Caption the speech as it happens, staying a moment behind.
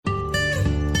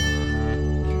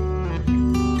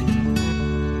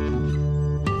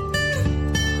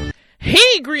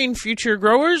Green Future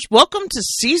Growers. Welcome to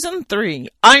Season 3.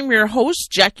 I'm your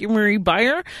host, Jackie Marie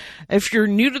Beyer. If you're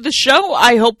new to the show,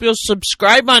 I hope you'll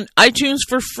subscribe on iTunes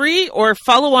for free or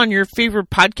follow on your favorite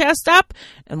podcast app,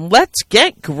 and let's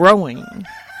get growing.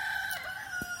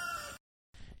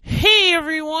 Hey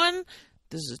everyone,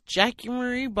 this is Jackie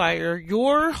Marie Beyer,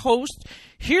 your host,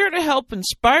 here to help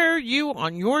inspire you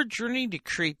on your journey to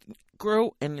create,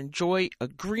 grow, and enjoy a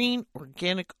green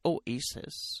organic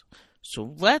oasis.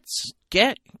 So let's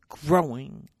get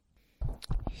growing.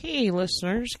 Hey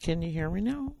listeners, can you hear me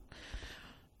now?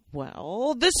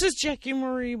 Well, this is Jackie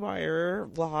Marie Beyer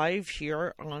live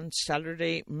here on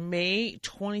Saturday, May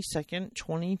 22nd,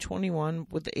 2021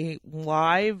 with a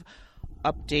live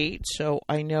update. So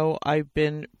I know I've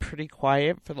been pretty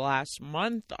quiet for the last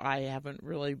month. I haven't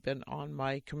really been on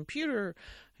my computer.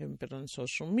 I haven't been on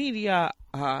social media.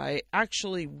 I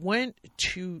actually went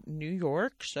to New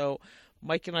York. So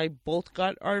Mike and I both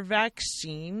got our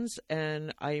vaccines,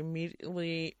 and I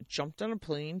immediately jumped on a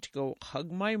plane to go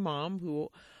hug my mom,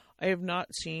 who I have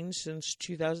not seen since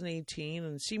 2018,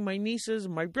 and see my nieces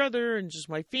and my brother and just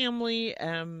my family.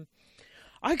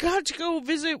 I got to go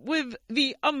visit with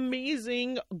the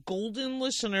amazing golden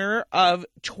listener of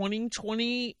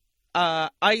 2020,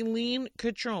 Eileen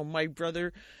Catron. My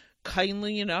brother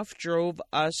kindly enough drove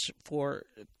us for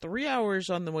 3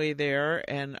 hours on the way there,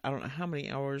 and I don't know how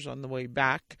many hours on the way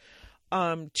back,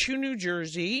 to New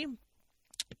Jersey.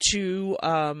 We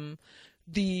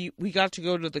got to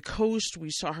go to the coast.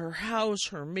 We saw her house,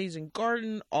 her amazing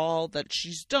garden, all that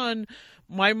she's done.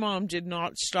 My mom did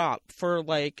not stop for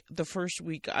like the first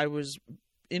week I was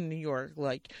in New York.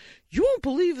 Like, you won't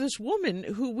believe this woman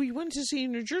who we went to see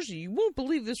in New Jersey. You won't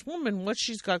believe this woman, what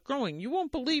she's got growing. You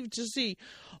won't believe to see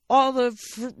all the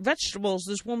vegetables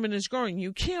this woman is growing.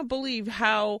 You can't believe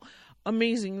how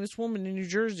amazing this woman in New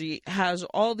Jersey has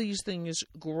all these things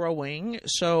growing.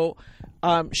 So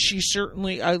she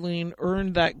certainly, Eileen,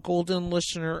 earned that Golden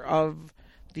Listener of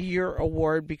the Year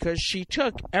award because she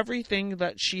took everything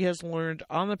that she has learned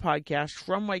on the podcast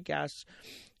from my guests,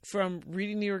 from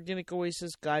reading the Organic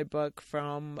Oasis guidebook,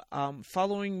 from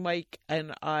following Mike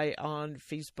and I on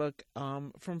Facebook,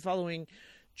 from following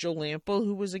Joe Lample,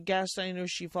 who was a guest. I know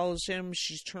she follows him.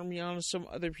 She's turned me on to some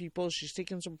other people. She's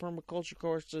taken some permaculture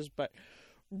courses, but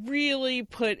really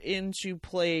put into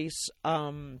place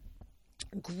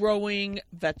growing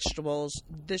vegetables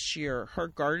this year. Her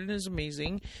garden is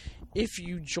amazing. If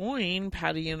you join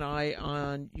Patty and I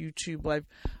on YouTube Live,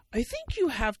 I think you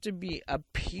have to be a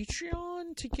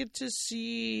Patreon to get to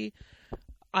see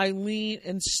Eileen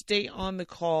and stay on the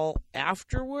call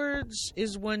afterwards,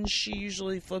 is when she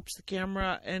usually flips the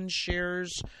camera and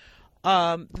shares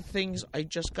the things. I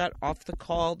just got off the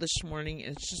call this morning,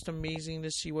 and it's just amazing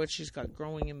to see what she's got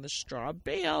growing in the straw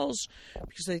bales,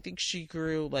 because I think she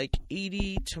grew like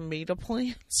 80 tomato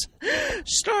plants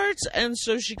starts, and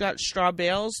so she got straw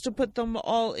bales to put them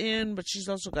all in, but she's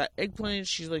also got eggplants.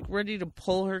 She's like ready to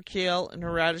pull her kale and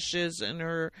her radishes and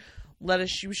her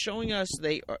lettuce. She was showing us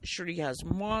she already has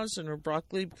moss in her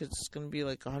broccoli because it's going to be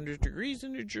like 100 degrees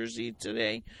in New Jersey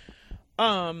today.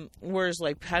 Whereas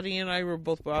like Patty and I were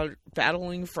both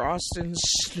battling frost and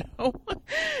snow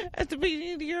at the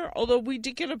beginning of the year. Although we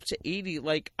did get up to 80.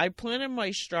 Like, I planted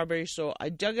my strawberries, so I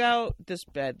dug out this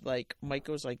bed. Like, Mike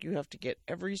was like, you have to get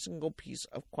every single piece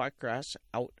of quackgrass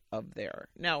out of there.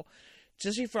 Now,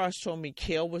 Jesse Frost told me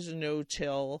kale was a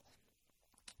no-till.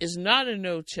 Is not a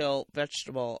no-till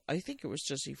vegetable. I think it was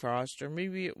Jesse Frost, or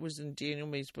maybe it was in Daniel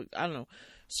May's book. I don't know.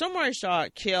 Somewhere I saw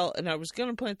kale, and I was going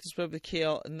to plant this bed with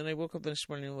kale, and then I woke up this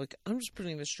morning and like, I'm just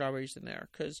putting the strawberries in there.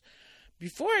 Because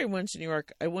before I went to New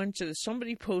York,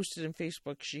 somebody posted in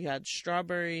Facebook she had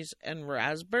strawberries and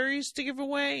raspberries to give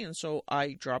away, and so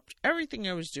I dropped everything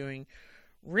I was doing,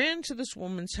 ran to this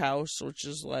woman's house, which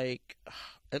is like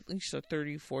at least a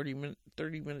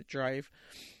 30-minute drive,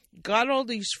 got all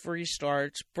these free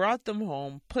starts, brought them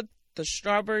home, put the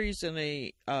strawberries in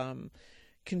a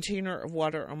container of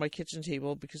water on my kitchen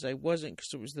table because it was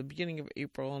the beginning of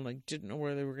April and I didn't know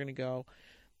where they were going to go.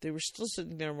 They were still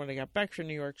sitting there when I got back from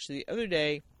New York. So the other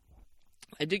day,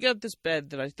 I dig out this bed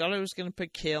that I thought I was going to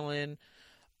put kale in.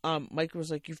 Mike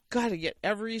was like, you've got to get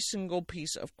every single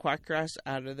piece of quackgrass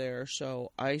out of there.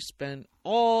 So I spent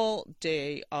all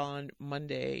day on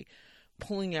Monday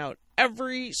pulling out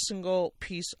every single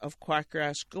piece of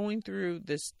quackgrass, going through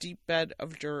this deep bed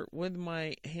of dirt with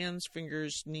my hands,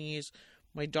 fingers, knees,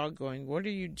 my dog going, what are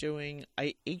you doing?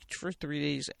 I ached for 3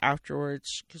 days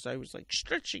afterwards because I was like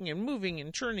stretching and moving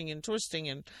and turning and twisting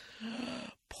and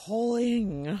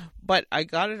pulling. But I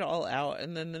got it all out.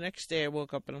 And then the next day I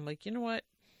woke up and I'm like, you know what?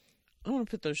 I want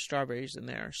to put those strawberries in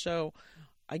there. So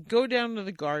I go down to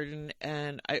the garden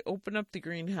and I open up the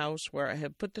greenhouse where I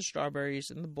had put the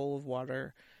strawberries in the bowl of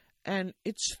water, and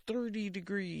it's 30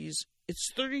 degrees.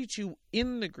 It's 32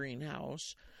 in the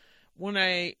greenhouse. When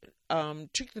I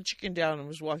took the chicken down and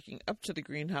was walking up to the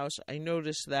greenhouse, I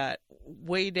noticed that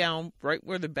way down, right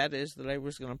where the bed is that I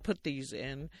was going to put these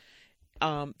in,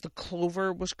 the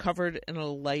clover was covered in a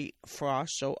light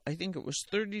frost. So I think it was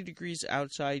 30 degrees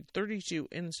outside, 32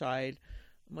 inside.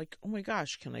 I'm like, oh my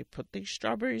gosh, can I put these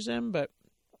strawberries in? But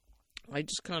I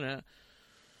just kind of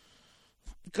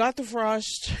got the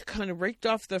frost, kind of raked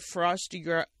off the frosty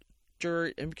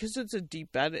dirt, and because it's a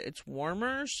deep bed, it's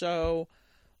warmer, so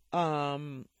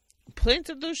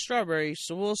planted those strawberries,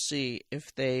 so we'll see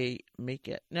if they make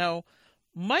it. Now,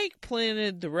 Mike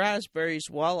planted the raspberries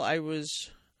while I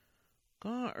was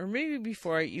gone, or maybe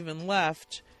before I even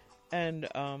left, and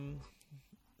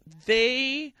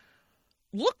they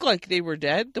look like they were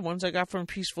dead, the ones I got from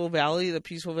Peaceful Valley. The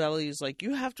Peaceful Valley is like,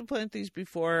 you have to plant these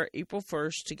before April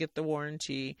 1st to get the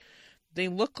warranty. They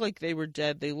look like they were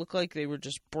dead. They look like they were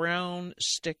just brown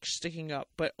sticks sticking up,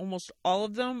 but almost all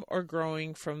of them are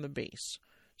growing from the base.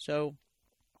 So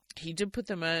he did put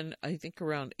them in, I think,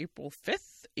 around April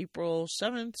 5th, April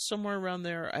 7th, somewhere around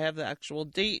there. I have the actual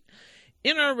date.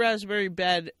 In our raspberry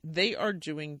bed, they are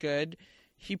doing good.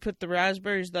 He put the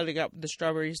raspberries that I got with the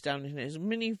strawberries down in his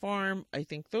mini farm. I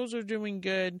think those are doing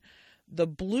good. The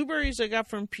blueberries I got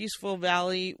from Peaceful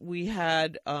Valley, we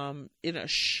had in a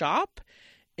shop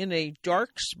in a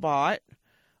dark spot.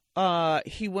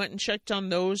 He went and checked on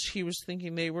those. He was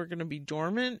thinking they were going to be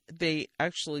dormant. They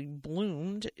actually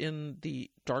bloomed in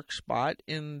the dark spot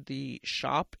in the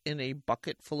shop in a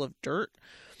bucket full of dirt.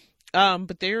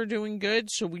 But they are doing good,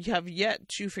 so we have yet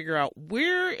to figure out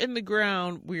where in the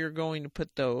ground we are going to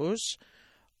put those.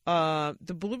 The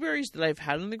blueberries that I've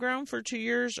had in the ground for 2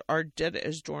 years are dead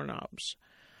as doorknobs.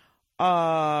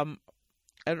 I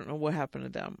don't know what happened to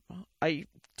them. I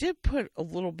did put a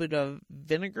little bit of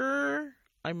vinegar.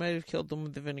 I might have killed them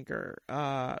with the vinegar.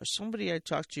 Somebody I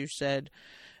talked to said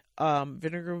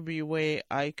vinegar would be a way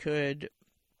I could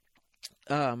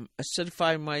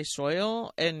acidify my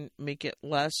soil and make it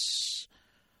less,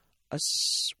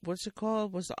 what's it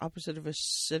called? What's the opposite of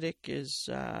acidic? Is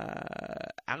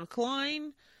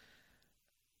alkaline?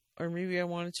 Or maybe I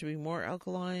want it to be more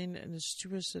alkaline and it's too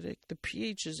acidic. The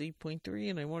pH is 8.3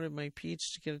 and I wanted my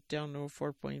pH to get it down to a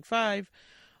 4.5.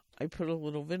 I put a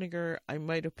little vinegar. I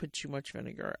might have put too much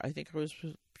vinegar. I think I was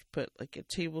put like a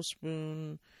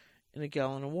tablespoon in a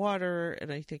gallon of water,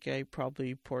 and I think I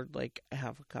probably poured like a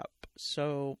half a cup.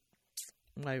 So,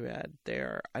 my bad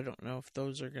there. I don't know if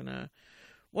those are gonna...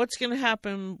 What's gonna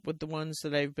happen with the ones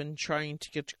that I've been trying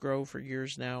to get to grow for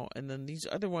years now, and then these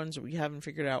other ones that we haven't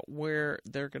figured out where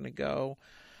they're gonna go.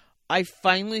 I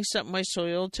finally sent my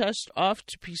soil test off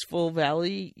to Peaceful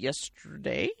Valley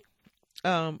yesterday.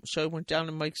 So I went down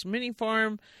to Mike's mini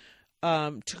farm,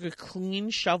 took a clean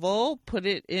shovel, put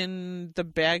it in the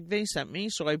bag they sent me.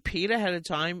 So I paid ahead of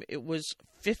time. It was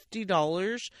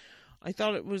 $50. I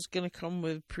thought it was going to come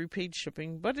with prepaid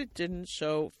shipping, but it didn't.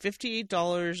 So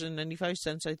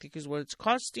 $58.95, I think, is what it's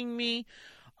costing me.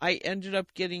 I ended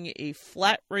up getting a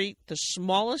flat rate, the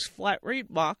smallest flat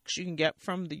rate box you can get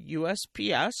from the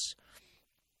USPS,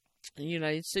 the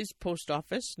United States Post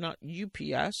Office, not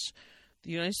UPS. The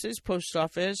United States Post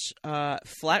Office,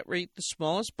 flat rate, the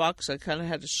smallest box. I kind of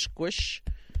had to squish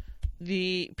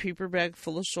the paper bag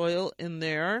full of soil in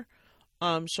there.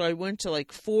 So I went to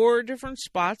like 4 different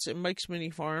spots at Mike's mini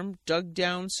farm, dug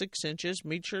down 6 inches,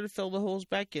 made sure to fill the holes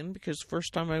back in because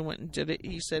first time I went and did it,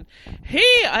 he said,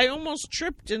 "Hey, I almost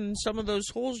tripped in some of those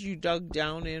holes you dug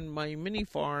down in my mini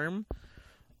farm."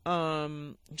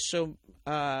 But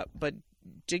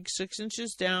dig 6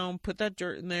 inches down, put that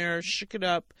dirt in there, shook it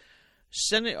up,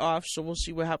 send it off, so we'll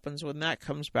see what happens when that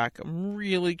comes back. I'm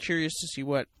really curious to see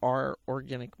what our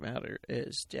organic matter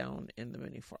is down in the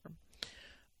mini farm.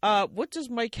 What does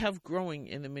Mike have growing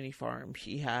in the mini farm?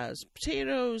 He has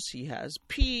potatoes, he has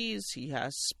peas, he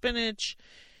has spinach,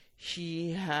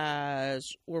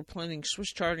 we're planting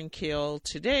Swiss chard and kale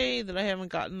today that I haven't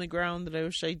gotten in the ground that I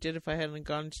wish I did if I hadn't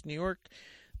gone to New York.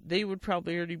 They would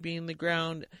probably already be in the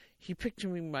ground. He picked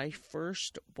me my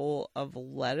first bowl of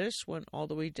lettuce, went all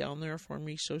the way down there for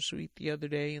me, so sweet, the other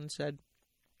day, and said,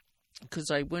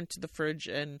 because I went to the fridge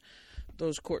and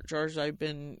those quart jars I've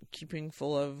been keeping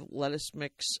full of lettuce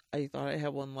mix, I thought I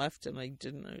had one left and I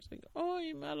didn't. I was like, oh,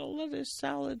 I'm out of lettuce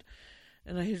salad.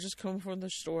 And I had just come from the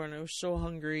store and I was so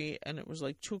hungry and it was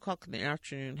like 2 o'clock in the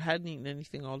afternoon, hadn't eaten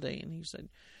anything all day. And he said,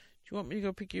 do you want me to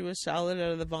go pick you a salad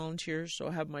out of the volunteers? So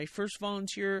I had my first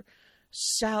volunteer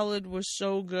salad, was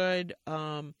so good.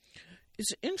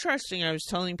 it's interesting. I was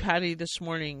telling Patty this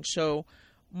morning. So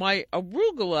my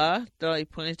arugula that I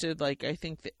planted, like I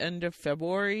think the end of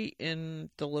February in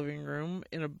the living room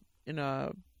in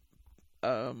a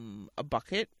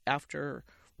bucket after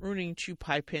ruining 2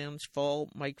 pie pans full.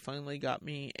 Mike finally got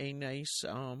me a nice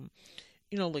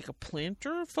like a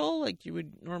planter full, like you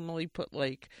would normally put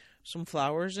like some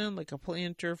flowers in, like a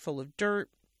planter full of dirt.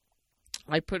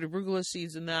 I put arugula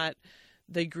seeds in that.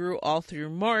 They grew all through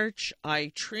March.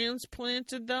 I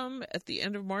transplanted them at the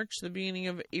end of March, the beginning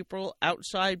of April,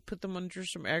 outside, put them under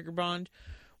some Agribond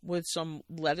with some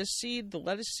lettuce seed. The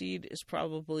lettuce seed is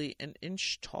probably an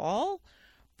inch tall,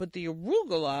 but the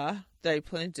arugula that I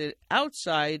planted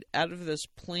outside out of this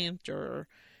planter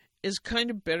is kind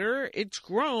of bitter. It's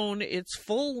grown, it's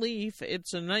full leaf,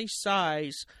 it's a nice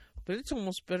size, but it's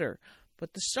almost bitter.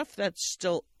 But the stuff that's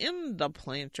still in the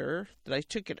planter that I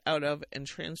took it out of and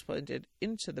transplanted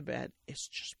into the bed is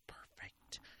just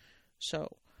perfect.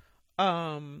 So,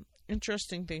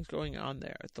 interesting things going on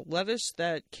there. The lettuce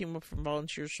that came up from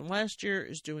volunteers from last year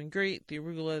is doing great. The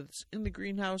arugula that's in the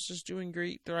greenhouse is doing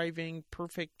great, thriving,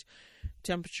 perfect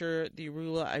temperature. The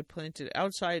arugula I planted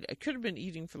outside, I could have been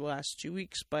eating for the last 2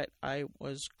 weeks, but I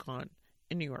was gone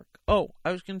in New York. Oh,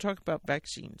 I was going to talk about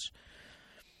vaccines.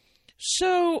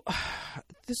 So,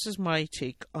 this is my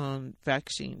take on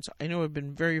vaccines. I know I've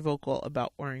been very vocal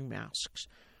about wearing masks.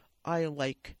 I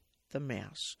like the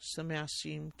masks. The masks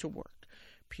seem to work.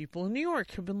 People in New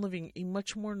York have been living a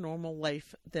much more normal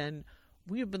life than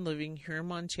we have been living here in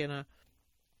Montana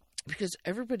because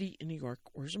everybody in New York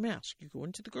wears a mask. You go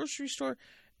into the grocery store,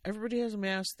 everybody has a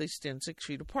mask. They stand 6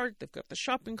 feet apart. They've got the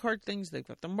shopping cart things. They've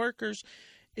got the markers.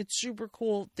 It's super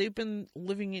cool. They've been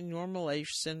living a normal life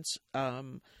since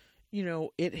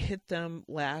it hit them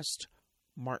last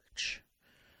March.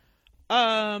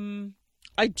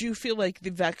 I do feel like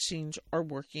the vaccines are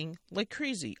working like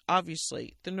crazy.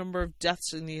 Obviously, the number of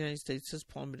deaths in the United States has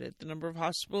plummeted. The number of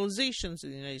hospitalizations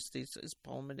in the United States has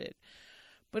plummeted.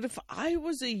 But if I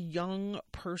was a young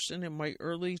person in my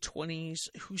early 20s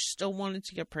who still wanted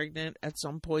to get pregnant at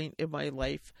some point in my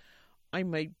life, I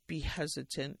might be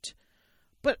hesitant.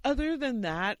 But other than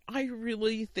that, I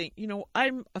really think,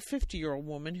 I'm a 50-year-old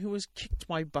woman who has kicked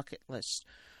my bucket list.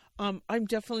 I'm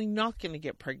definitely not going to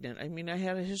get pregnant. I mean, I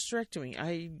had a hysterectomy.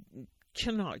 I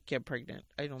cannot get pregnant,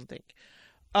 I don't think.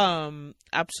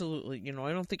 Absolutely.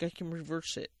 I don't think I can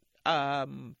reverse it. I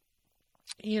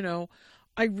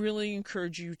really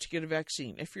encourage you to get a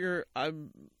vaccine. If you're,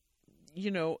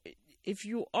 if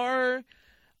you are...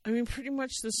 pretty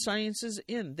much the science is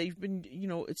in. They've been,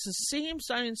 it's the same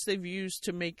science they've used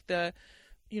to make the,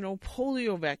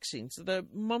 polio vaccines, the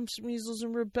mumps, measles,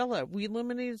 and rubella. We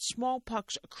eliminated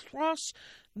smallpox across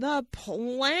the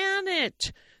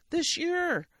planet this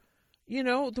year.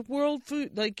 The world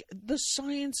food, the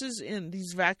science is in.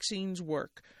 These vaccines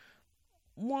work.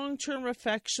 Long-term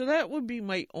effects, so that would be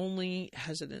my only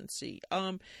hesitancy.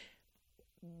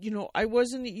 I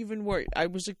wasn't even worried. I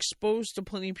was exposed to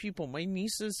plenty of people. My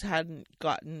nieces hadn't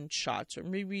gotten shots, or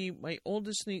maybe my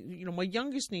oldest niece, my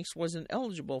youngest niece wasn't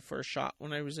eligible for a shot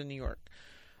when I was in New York.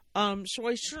 So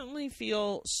I certainly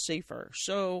feel safer.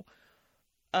 So,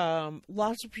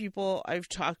 lots of people I've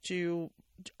talked to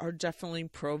are definitely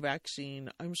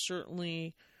pro-vaccine. I'm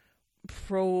certainly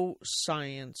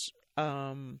pro-science.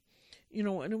 And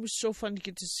it was so fun to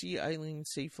get to see Eileen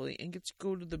safely and get to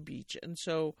go to the beach. And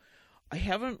so, I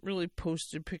haven't really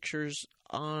posted pictures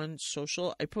on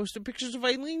social. I posted pictures of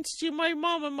Eileen to my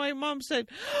mom, and my mom said,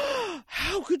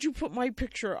 "How could you put my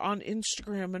picture on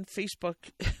Instagram and Facebook?"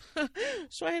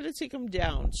 So I had to take them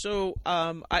down. So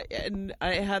I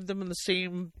had them in the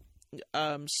same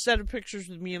set of pictures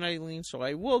with me and Eileen. So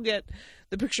I will get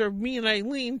the picture of me and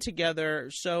Eileen together.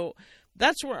 So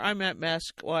that's where I'm at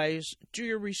mask-wise. Do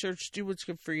your research. Do what's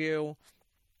good for you.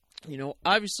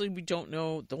 Obviously we don't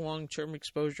know the long-term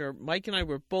exposure. Mike and I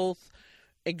were both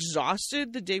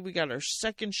exhausted the day we got our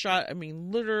second shot.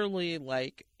 Literally,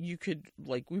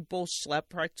 we both slept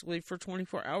practically for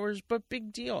 24 hours, but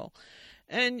big deal.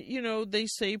 And, they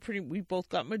say we both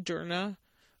got Moderna.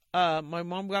 My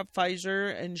mom got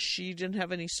Pfizer, and she didn't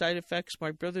have any side effects. My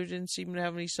brother didn't seem to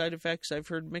have any side effects. I've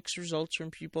heard mixed results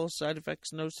from people. Side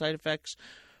effects, no side effects.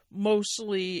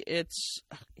 Mostly it's,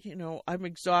 I'm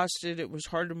exhausted. It was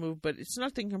hard to move, but it's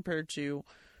nothing compared to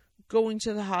going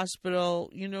to the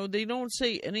hospital. They don't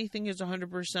say anything is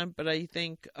 100%, but I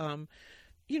think,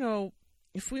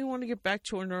 if we want to get back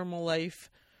to a normal life,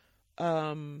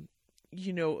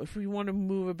 if we want to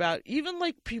move about, even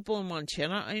like people in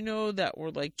Montana, I know that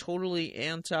were totally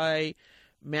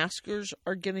anti-maskers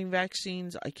are getting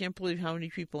vaccines. I can't believe how many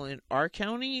people in our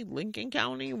county, Lincoln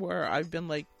County, where I've been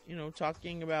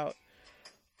talking about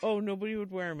oh, nobody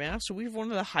would wear a mask. So we have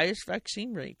one of the highest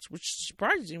vaccine rates, which is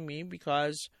surprising me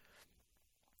because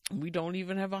we don't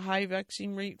even have a high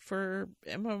vaccine rate for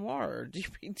MMR or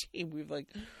DPT. We've like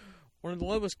one of the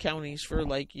lowest counties for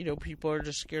like, people are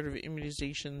just scared of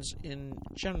immunizations in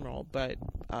general. But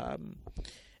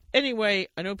anyway,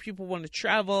 I know people want to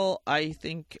travel. I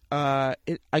think,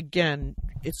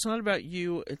 it's not about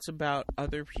you. It's about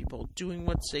other people, doing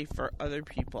what's safe for other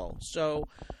people. So,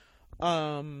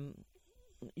 I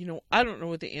don't know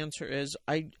what the answer is.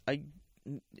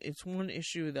 It's one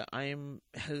issue that I am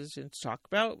hesitant to talk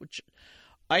about, which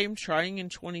I am trying in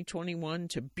 2021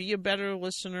 to be a better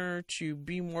listener, to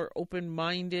be more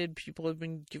open-minded. People have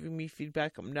been giving me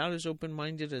feedback. I'm not as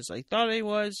open-minded as I thought I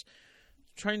was.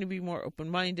 Trying to be more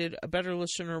open-minded, a better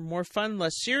listener, more fun,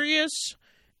 less serious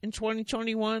in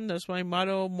 2021. That's my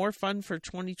motto. More fun for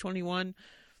 2021.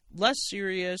 Less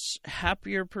serious,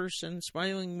 happier person,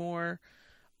 smiling more.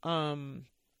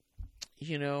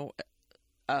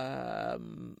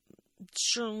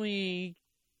 Certainly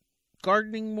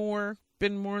gardening more.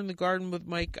 Been more in the garden with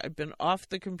Mike. I've been off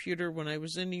the computer. When I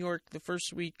was in New York the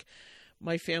first week,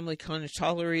 my family kind of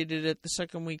tolerated it. The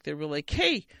second week, they were like,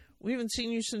 hey, we haven't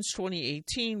seen you since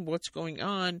 2018. What's going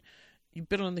on? You've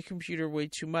been on the computer way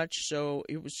too much. So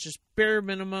it was just bare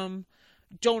minimum.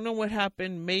 Don't know what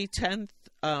happened. May 10th,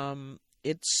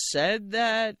 it said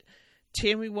that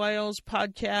Tammy Wiles'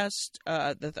 podcast,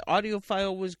 that the audio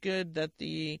file was good, that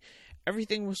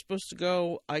everything was supposed to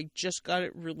go. I just got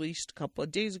it released a couple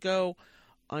of days ago.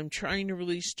 I'm trying to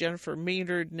release Jennifer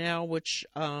Maynard now, which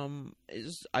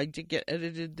I did get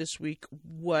edited this week.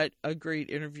 What a great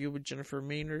interview with Jennifer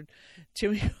Maynard.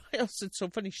 Tammy Wiles, it's so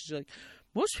funny. She's like,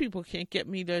 most people can't get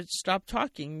me to stop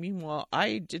talking. Meanwhile,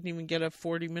 I didn't even get a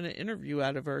 40-minute interview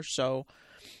out of her. So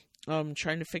I'm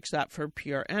trying to fix that for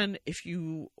PRN.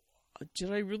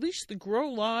 Did I release the Grow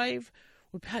Live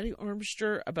with Patty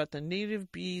Armster about the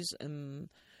native bees? And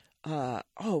it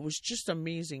was just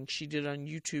amazing. She did on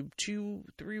YouTube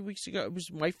 2-3 weeks ago. It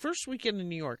was my first weekend in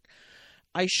New York.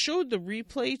 I showed the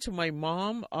replay to my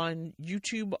mom on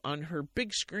YouTube on her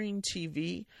big screen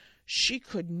TV. She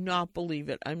could not believe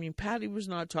it. I mean, Patty was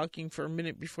not talking for a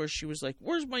minute before she was like,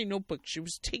 where's my notebook? She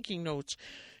was taking notes.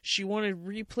 She wanted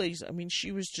replays. I mean,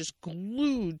 she was just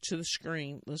glued to the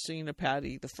screen listening to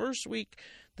Patty. The first week,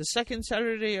 the second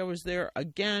Saturday I was there,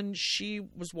 again, she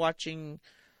was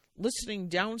listening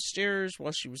downstairs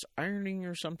while she was ironing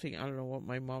or something. I don't know what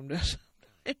my mom does.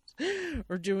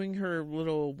 Or doing her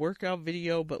little workout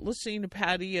video, but listening to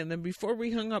Patty. And then before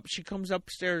we hung up, she comes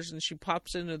upstairs and she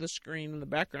pops into the screen in the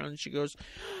background and she goes,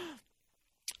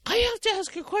 I have to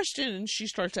ask a question. And she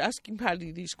starts asking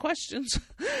Patty these questions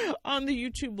on the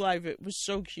YouTube Live. It was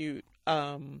so cute.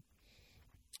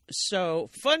 So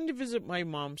fun to visit my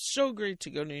mom. So great to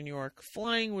go to New York.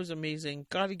 Flying was amazing.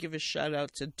 Got to give a shout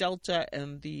out to Delta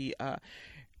and the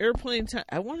airplane.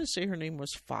 I want to say her name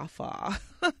was Fafa.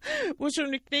 Was her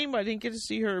nickname? I didn't get to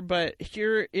see her, but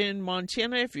here in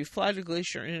Montana, if you fly to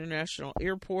Glacier International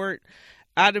Airport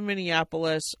out of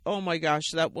Minneapolis, oh my gosh,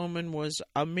 that woman was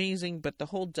amazing. But the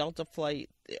whole Delta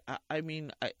flight, I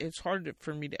mean, it's hard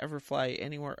for me to ever fly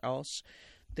anywhere else.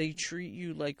 They treat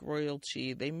you like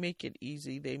royalty. They make it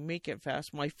easy. They make it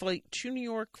fast. My flight to New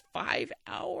York, 5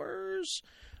 hours.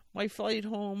 My flight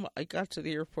home, I got to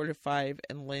the airport at 5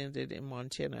 and landed in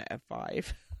Montana at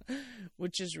 5,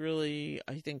 which is really,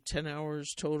 I think, 10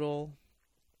 hours total.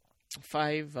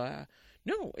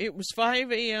 It was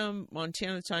 5 a.m.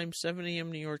 Montana time, 7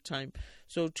 a.m. New York time.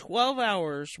 So 12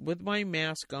 hours with my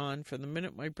mask on from the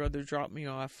minute my brother dropped me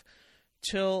off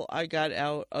till I got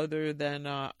out, other than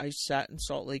I sat in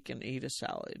Salt Lake and ate a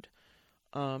salad.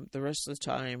 The rest of the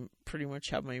time, pretty much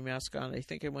have my mask on. I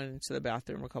think I went into the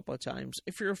bathroom a couple of times.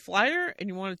 If you're a flyer and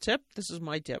you want a tip, this is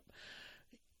my tip.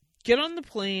 Get on the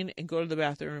plane and go to the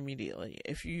bathroom immediately.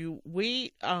 If you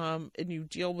wait and you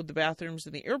deal with the bathrooms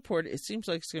in the airport, it seems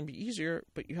like it's going to be easier,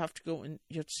 but you have to go and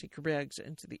you have to take your bags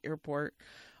into the airport.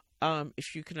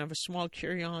 If you can have a small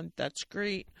carry-on, that's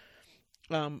great.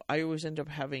 I always end up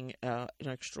having an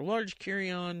extra large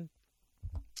carry-on.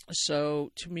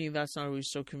 So to me, that's not always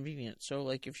so convenient. So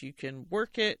like if you can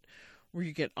work it where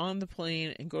you get on the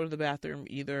plane and go to the bathroom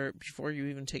either before you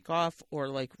even take off or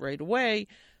like right away,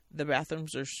 the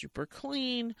bathrooms are super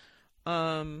clean.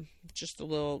 Just a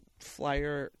little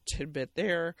flyer tidbit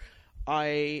there.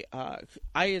 I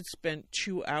had spent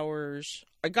 2 hours.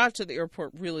 I got to the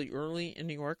airport really early in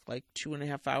New York, like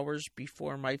 2.5 hours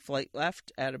before my flight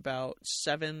left at about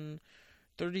 7:30,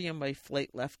 and my flight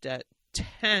left at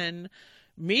 10.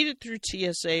 Made it through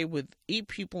TSA with 8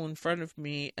 people in front of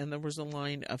me, and there was a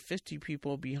line of 50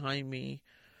 people behind me.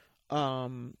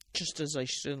 just as I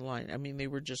stood in line. I mean, they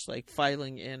were just like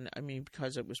filing in. I mean,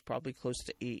 because it was probably close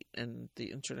to 8 and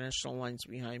the international lines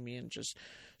behind me, and just,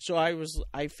 so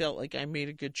I felt like I made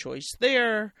a good choice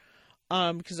there.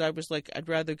 Because I was like, I'd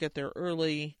rather get there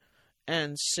early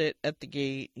and sit at the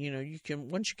gate. You know, you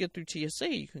can, once you get through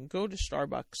TSA, you can go to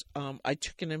Starbucks. I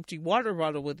took an empty water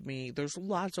bottle with me. There's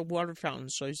lots of water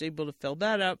fountains, so I was able to fill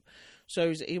that up. So I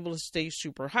was able to stay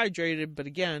super hydrated. But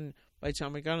again, by the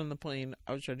time I got on the plane,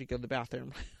 I was ready to go to the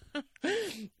bathroom.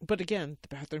 But again, the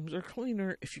bathrooms are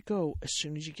cleaner if you go as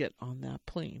soon as you get on that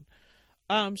plane.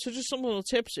 So just some little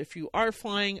tips if you are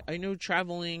flying. I know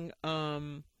traveling,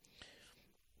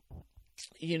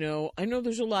 you know, I know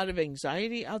there's a lot of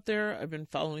anxiety out there. I've been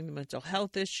following the mental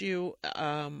health issue.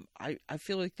 I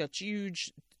feel like that's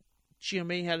huge.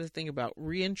 GMA had a thing about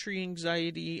reentry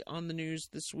anxiety on the news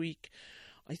this week.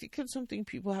 I think that's something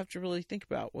people have to really think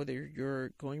about, whether you're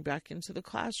going back into the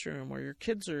classroom or your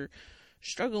kids are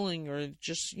struggling or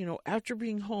just, you know, after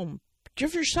being home.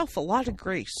 Give yourself a lot of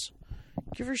grace.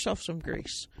 Give yourself some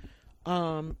grace.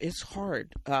 It's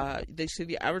hard. They say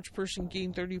the average person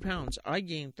gained 30 pounds. I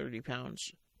gained 30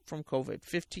 pounds from COVID.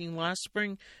 15 last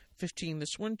spring, 15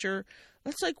 this winter.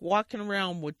 That's like walking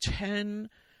around with 3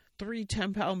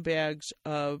 10-pound bags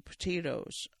of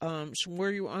potatoes. So where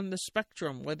are you on the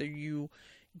spectrum? Whether you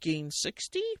gain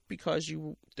 60 because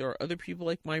there are other people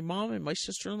like my mom and my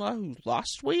sister-in-law who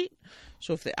lost weight.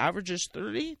 So if the average is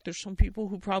 30, there's some people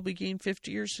who probably gain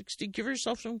 50 or 60. Give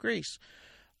yourself some grace.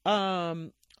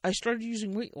 I started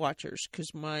using Weight Watchers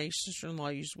because my sister-in-law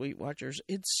used Weight Watchers.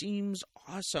 It seems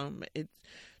awesome.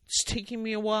 It's taking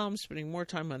me a while. I'm spending more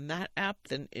time on that app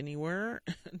than anywhere.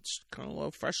 It's kind of a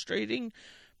little frustrating,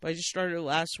 but I just started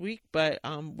last week. But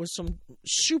with some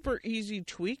super easy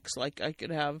tweaks, like I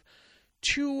could have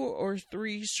 2 or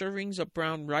 3 servings of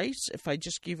brown rice if I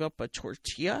just gave up a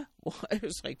tortilla. Well, I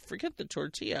was like, forget the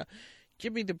tortilla.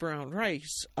 Give me the brown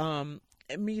rice. I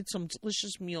made some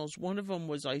delicious meals. One of them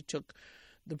was I took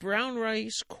the brown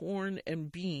rice, corn,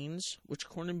 and beans, which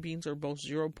corn and beans are both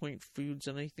 0-point foods,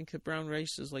 and I think the brown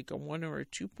rice is like a 1 or a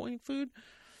 2-point food,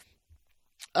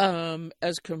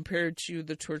 as compared to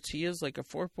the tortillas, like a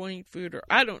 4-point food, or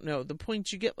I don't know. The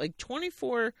points, you get like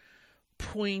 24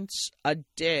 points a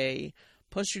day,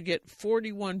 plus you get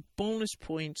 41 bonus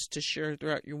points to share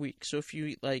throughout your week. So if you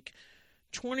eat like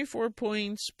 24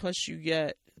 points, plus you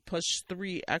get plus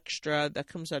 3 extra, that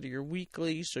comes out of your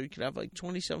weekly, so you could have like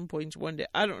 27 points one day.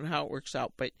 I don't know how it works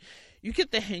out, but you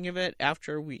get the hang of it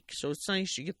after a week. So it's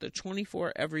nice. You get the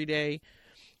 24 every day,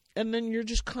 and then you're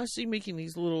just constantly making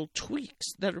these little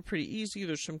tweaks that are pretty easy.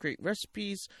 There's some great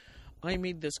recipes. I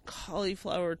made this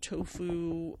cauliflower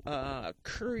tofu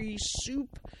curry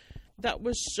soup that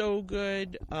was so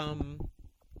good.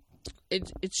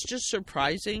 It's just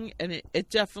surprising, and it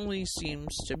definitely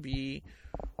seems to be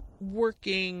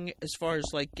working as far as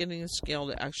like getting the scale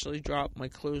to actually drop, my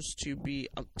clothes to be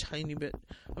a tiny bit.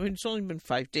 I mean, it's only been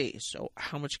 5 days, so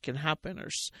how much can happen? Or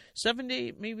 7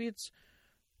 days, maybe it's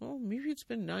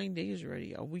been 9 days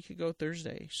already, a week ago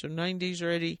Thursday, so 9 days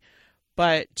already.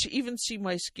 But to even see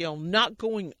my scale not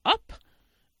going up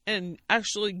and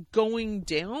actually going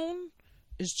down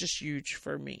is just huge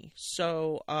for me.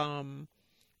 So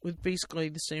with basically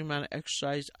the same amount of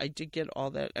exercise, I did get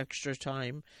all that extra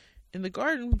time in the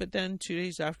garden, but then 2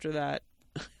 days after that,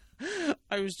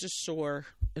 I was just sore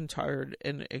and tired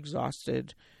and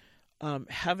exhausted.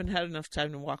 Haven't had enough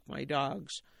time to walk my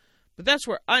dogs. But that's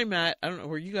where I'm at. I don't know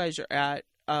where you guys are at.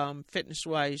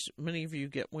 Fitness-wise, many of you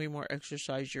get way more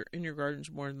exercise. You're in your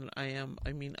gardens more than I am.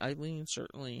 I mean, Eileen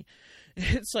certainly.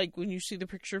 It's like when you see the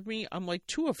picture of me, I'm like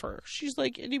 2 of her. She's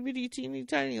like itty-bitty, teeny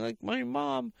tiny, like my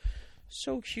mom.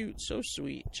 So cute, so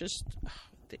sweet. Just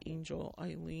the angel,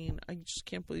 Eileen. I just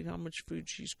can't believe how much food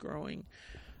she's growing.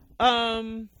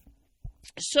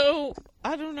 So,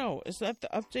 I don't know. Is that the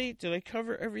update? Did I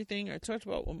cover everything? I talked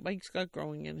about what Mike's got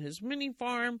growing in his mini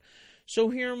farm. So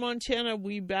here in Montana,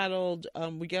 we battled,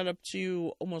 we got up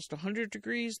to almost 100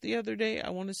 degrees the other day. I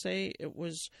want to say it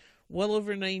was well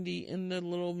over 90 in the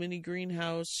little mini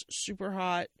greenhouse, super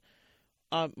hot.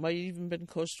 Might even been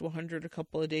close to 100 a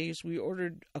couple of days. We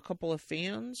ordered a couple of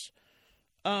fans,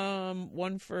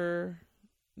 one for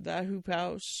that hoop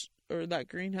house or that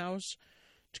greenhouse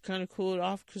to kind of cool it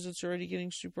off because it's already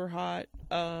getting super hot.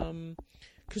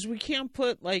 Because we can't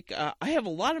put, like, I have a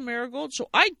lot of marigolds, so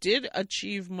I did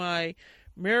achieve my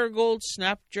marigold,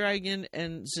 snapdragon,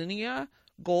 and zinnia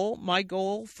goal. My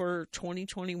goal for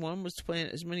 2021 was to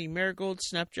plant as many marigolds,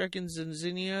 snapdragons, and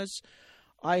zinnias.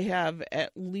 I have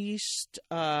at least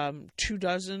 2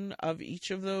 dozen of each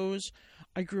of those.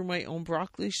 I grew my own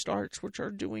broccoli starts, which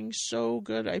are doing so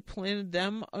good. I planted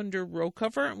them under row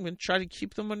cover. I'm going to try to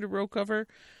keep them under row cover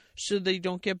so they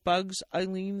don't get bugs.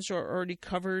 Eileen's are already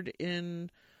covered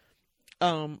in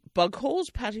bug holes.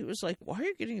 Patty was like, why are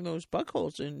you getting those bug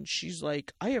holes? And she's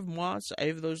like, I have moths. I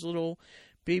have those little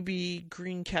baby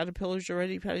green caterpillars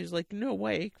already. Patty's like, no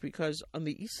way, because on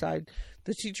the east side,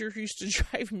 the teacher who used to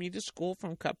drive me to school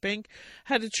from Cut Bank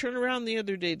had to turn around the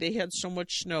other day. They had so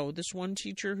much snow. This one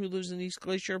teacher who lives in East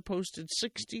Glacier posted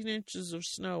 16 inches of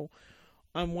snow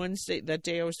on Wednesday. That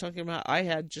day I was talking about, I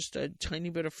had just a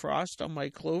tiny bit of frost on my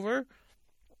clover.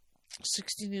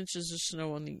 16 inches of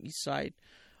snow on the east side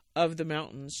of the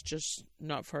mountains, just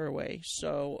not far away.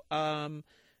 So,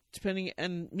 depending,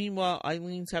 and meanwhile,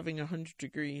 Eileen's having 100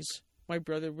 degrees. My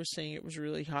brother was saying it was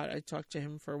really hot. I talked to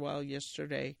him for a while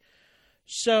yesterday.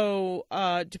 So,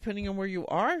 depending on where you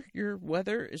are, your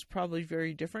weather is probably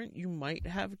very different. You might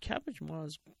have cabbage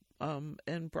moths,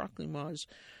 and broccoli moths.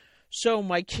 So,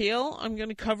 my kale, I'm going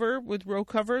to cover with row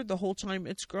cover the whole time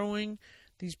it's growing.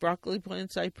 These broccoli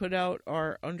plants I put out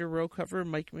are under row cover.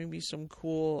 Mike made me some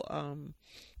cool,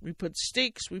 we put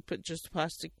stakes, we put just a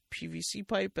plastic PVC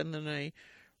pipe, and then I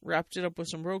wrapped it up with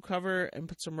some row cover and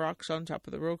put some rocks on top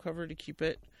of the row cover to keep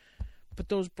it. But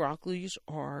those broccolis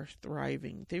are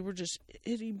thriving. They were just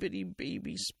itty bitty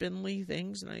baby spindly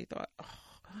things, and I thought,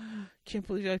 oh, can't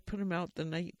believe I put them out the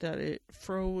night that it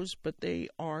froze. But they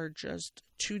are just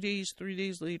 2 days, 3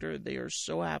 days later, they are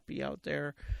so happy out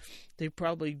there. They've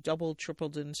probably doubled,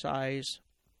 tripled in size,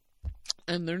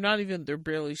 and they're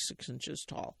barely 6 inches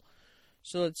tall.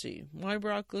 So let's see, my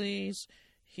broccolis.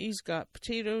 He's got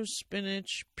potatoes,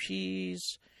 spinach,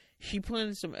 peas. He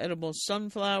planted some edible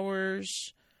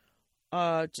sunflowers.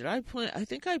 I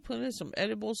think I planted some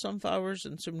edible sunflowers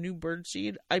and some new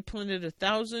birdseed. I planted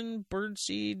 1,000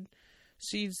 birdseed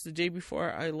seeds the day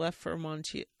before I left for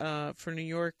New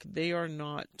York. They are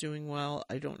not doing well.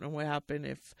 I don't know what happened.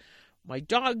 If my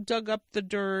dog dug up the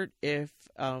dirt, if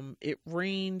it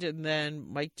rained and then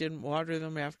Mike didn't water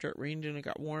them after it rained and it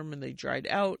got warm and they dried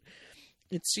out.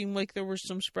 It seemed like there were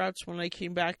some sprouts when I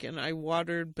came back and I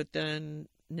watered, but then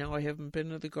now I haven't been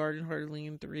to the garden hardly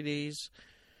in 3 days.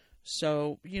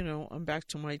 So, I'm back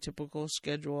to my typical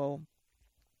schedule.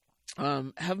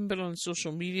 Haven't been on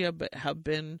social media, but have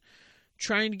been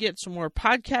trying to get some more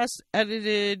podcasts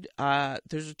edited.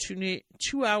 There's a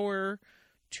 2-hour,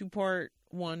 2-part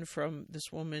one from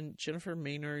this woman, Jennifer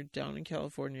Maynard, down in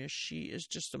California. She is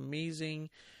just amazing.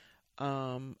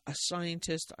 A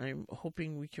scientist. I'm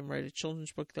hoping we can write a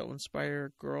children's book that will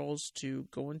inspire girls to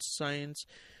go into science,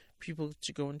 people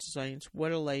to go into science.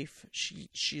 What a life.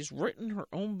 She's written her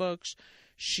own books.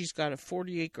 She's got a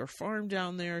 40-acre farm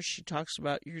down there. She talks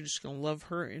about, you're just going to love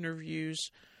her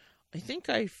interviews. I think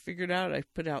I figured out I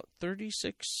put out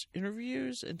 36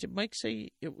 interviews. And did Mike say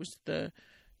it was the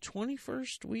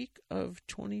 21st week of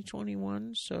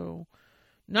 2021? So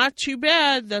not too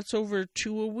bad. That's over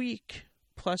 2 a week,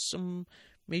 plus some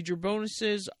major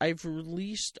bonuses. I've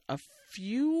released a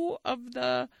few of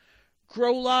the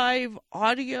Grow Live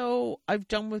audio I've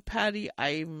done with Patty.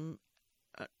 I'm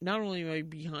not only am I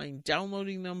behind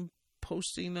downloading them,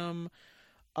 posting them,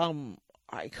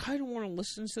 I kind of want to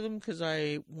listen to them because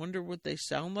I wonder what they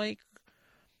sound like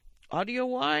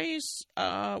audio-wise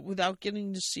without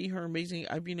getting to see her amazing.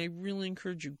 I mean, I really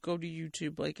encourage you, go to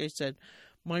YouTube. Like I said,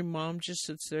 my mom just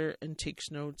sits there and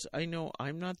takes notes. I know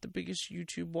I'm not the biggest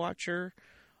YouTube watcher.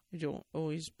 I don't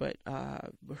always, but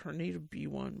her Native Bee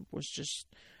one was just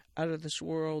out of this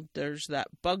world. There's that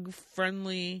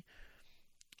bug-friendly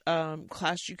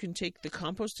class you can take, the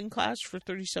composting class for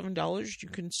 $37. You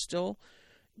can still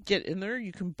get in there.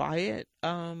 You can buy it.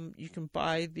 You can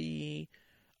buy the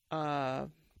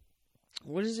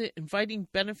inviting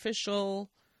beneficial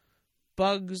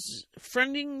bugs,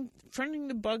 friending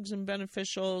the bugs and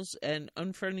beneficials, and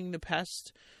unfriending the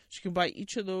pests. So you can buy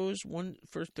each of those, one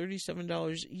for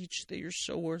 $37 each. They are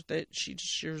so worth it. She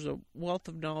just shares a wealth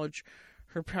of knowledge.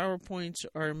 Her PowerPoints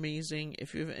are amazing.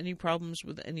 If you have any problems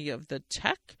with any of the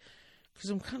tech, because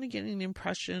I'm kind of getting the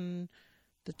impression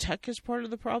the tech is part of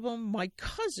the problem. My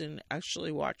cousin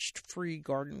actually watched Free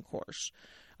Garden Course.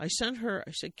 I sent her,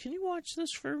 I said, can you watch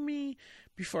this for me?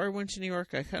 Before I went to New York,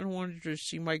 I kind of wanted her to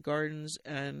see my gardens.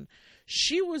 And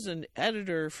she was an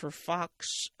editor for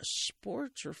Fox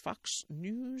Sports or Fox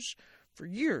News for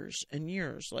years and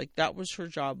years. Like, that was her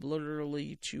job,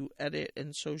 literally, to edit.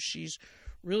 And so she's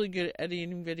really good at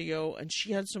editing video. And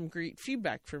she had some great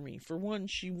feedback for me. For one,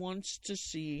 she wants to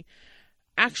see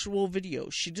actual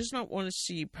videos. She does not want to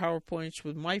see PowerPoints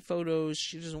with my photos.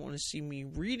 She doesn't want to see me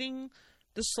reading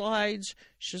the slides.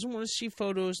 She doesn't want to see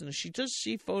photos. And if she does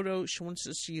see photos, she wants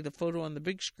to see the photo on the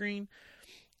big screen.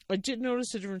 I did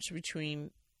notice the difference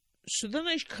between. So then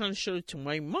I kind of showed it to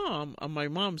my mom on my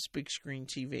mom's big screen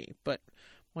TV, but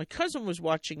my cousin was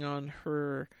watching on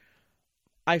her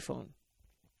iPhone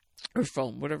or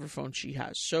phone, whatever phone she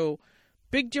has. So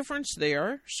big difference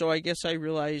there. So I guess I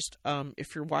realized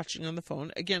if you're watching on the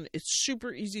phone, again, it's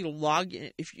super easy to log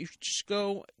in. If you just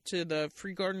go to the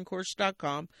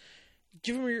freegardencourse.com,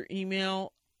 give them your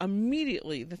email,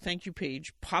 immediately the thank you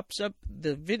page pops up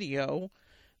the video.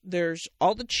 There's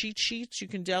all the cheat sheets you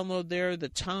can download there, the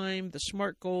time, the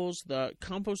SMART goals, the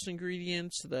compost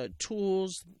ingredients, the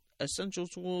tools, essential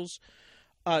tools.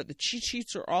 The cheat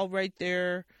sheets are all right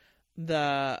there.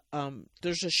 There's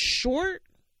a short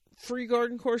free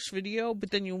garden course video, but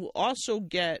then you will also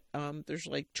get, there's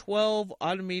like 12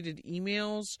 automated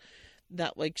emails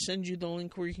that like send you the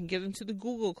link where you can get into the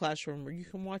Google Classroom, or you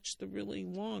can watch the really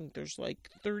long. There's like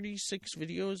 36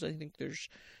 videos. I think there's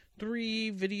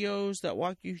 3 videos that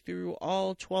walk you through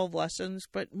all 12 lessons,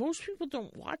 but most people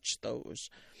don't watch those.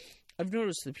 I've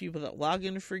noticed the people that log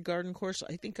into Free Garden Course,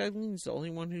 I think Eileen's the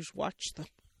only one who's watched them.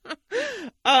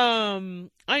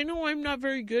 I know I'm not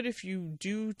very good. If you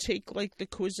do take like the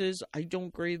quizzes, I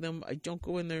don't grade them. I don't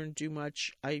go in there and do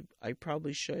much. I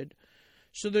probably should.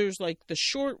 So there's like the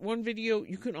short one video.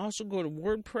 You can also go to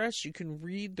WordPress. You can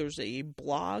read. There's a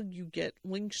blog you get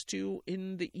links to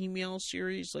in the email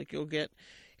series. Like you'll get,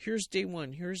 here's day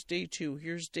 1, here's day 2,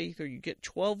 here's day 3. You get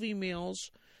 12 emails,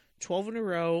 12 in a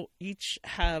row. Each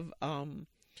have,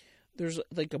 there's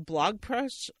like a blog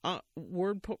press,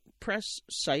 WordPress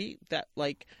site that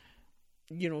like,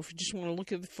 you know, if you just want to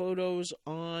look at the photos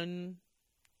on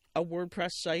a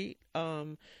WordPress site,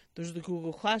 there's the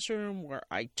Google Classroom where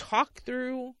I talk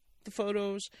through the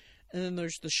photos, and then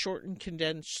there's the short and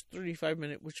condensed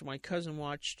 35-minute, which my cousin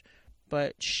watched,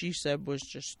 but she said was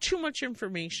just too much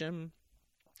information,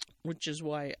 which is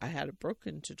why I had it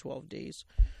broken to 12 days.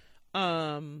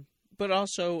 But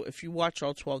also, if you watch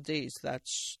all 12 days,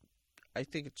 that's, I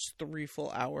think it's 3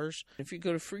 full hours. If you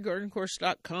go to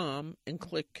freegardencourse.com and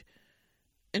click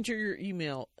enter your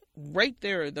email, right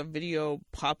there the video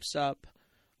pops up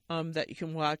that you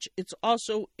can watch. It's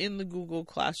also in the Google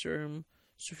Classroom.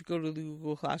 So if you go to the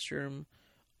Google Classroom,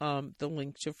 the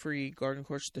link to Free Garden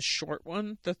Course, the short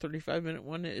one, the 35-minute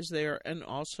one is there, and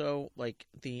also like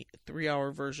the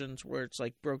 3-hour versions where it's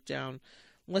like broke down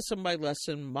lesson by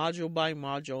lesson, module by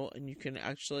module, and you can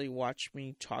actually watch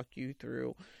me talk you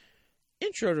through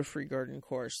Intro to Free Garden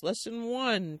Course, Lesson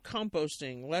 1,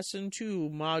 Composting, Lesson 2,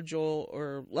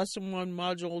 Lesson 1,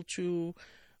 Module 2,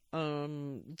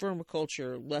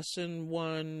 Vermiculture, Lesson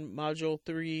 1, Module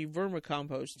 3,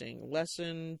 Vermicomposting,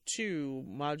 Lesson 2,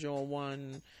 Module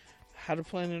 1, How to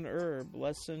Plant an Herb,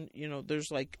 there's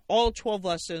like all 12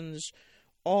 lessons,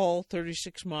 all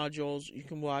 36 modules you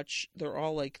can watch. They're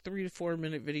all like 3 to 4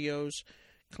 minute videos.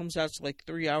 Comes out to like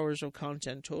 3 hours of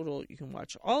content total. You can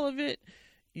watch all of it.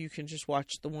 You can just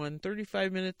watch the one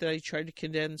 35-minute that I tried to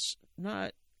condense,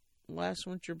 not last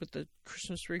winter, but the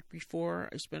Christmas break before.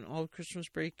 I spent all Christmas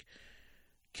break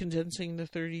condensing the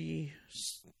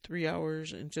 33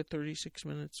 hours into 36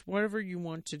 minutes. Whatever you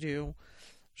want to do.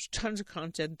 There's tons of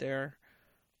content there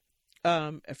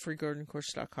at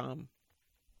freegardencourse.com.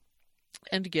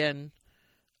 And again,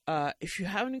 if you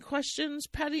have any questions,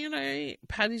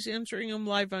 Patty's answering them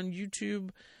live on YouTube.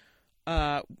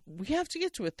 We have to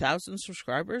get to 1,000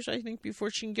 subscribers, I think, before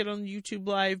she can get on YouTube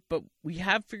Live, but we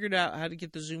have figured out how to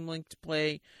get the Zoom link to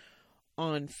play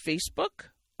on Facebook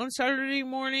on Saturday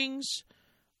mornings.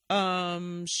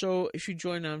 So if you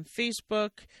join on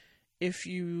Facebook,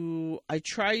 I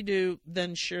try to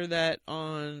then share that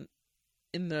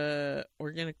in the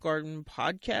Organic Garden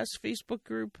Podcast Facebook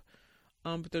group.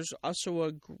 But there's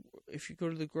also if you go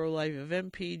to the Grow Live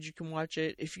event page, you can watch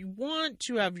it. If you want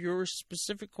to have your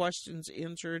specific questions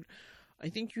answered, I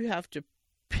think you have to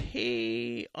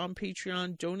pay on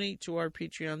Patreon, donate to our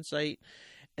Patreon site,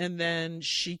 and then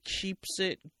she keeps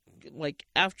it, like,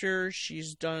 after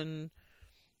she's done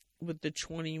with the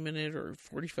 20-minute or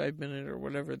 45-minute or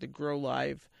whatever, the Grow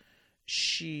Live,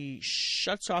 she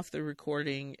shuts off the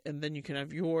recording, and then you can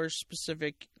have your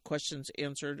specific questions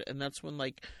answered, and that's when,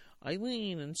 like,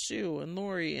 Eileen and Sue and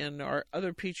Lori and our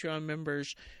other Patreon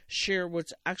members share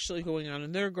what's actually going on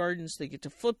in their gardens. They get to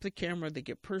flip the camera. They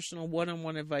get personal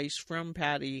one-on-one advice from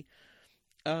Patty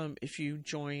if you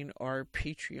join our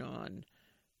Patreon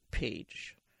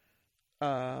page.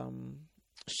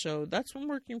 So that's been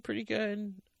working pretty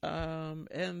good.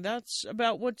 And that's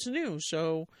about what's new.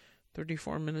 So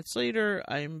 34 minutes later,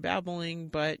 I'm babbling,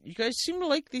 but you guys seem to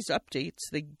like these updates.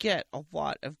 They get a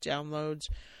lot of downloads.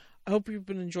 I hope you've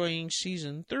been enjoying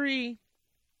Season 3.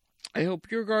 I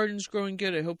hope your garden's growing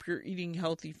good. I hope you're eating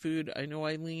healthy food. I know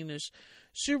Eileen is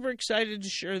super excited to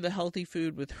share the healthy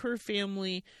food with her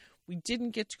family. We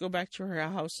didn't get to go back to her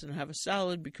house and have a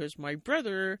salad because my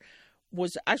brother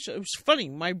was actually, it was funny.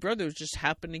 My brother just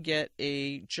happened to get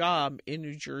a job in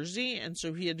New Jersey, and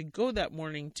so he had to go that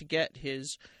morning to get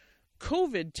his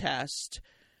COVID test.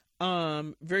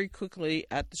 Very quickly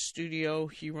at the studio.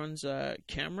 He runs a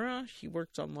camera. He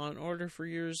worked on Law and Order for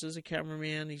years as a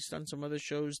cameraman. He's done some other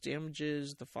shows,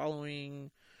 Damages, The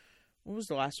Following. What was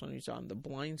the last one he was on? The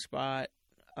Blind Spot.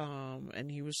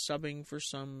 And he was subbing for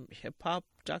some hip hop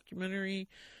documentary.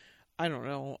 I don't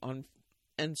know.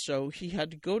 And so he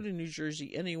had to go to New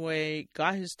Jersey anyway,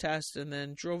 got his test, and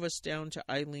then drove us down to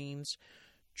Eileen's.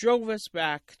 Drove us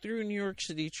back through New York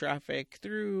City traffic,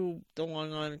 through the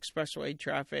Long Island Expressway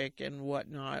traffic and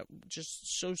whatnot.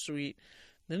 Just so sweet.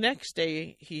 The next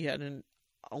day, he had an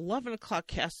 11 o'clock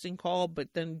casting call,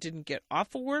 but then didn't get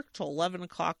off of work till 11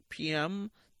 o'clock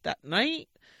p.m. that night,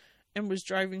 and was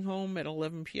driving home at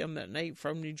 11 p.m. that night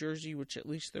from New Jersey, which at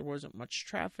least there wasn't much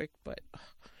traffic. But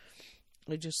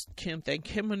I just can't thank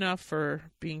him enough for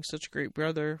being such a great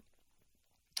brother.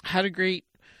 Had a great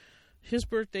his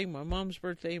birthday, my mom's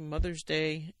birthday, Mother's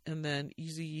Day, and then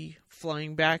easy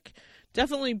flying back.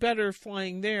 Definitely better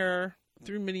flying there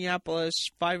through Minneapolis,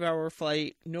 5-hour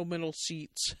flight, no middle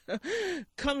seats.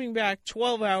 Coming back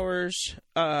 12 hours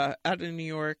out of New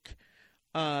York.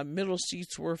 Middle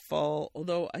seats were full,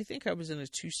 although I think I was in a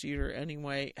 2-seater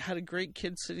anyway. Had a great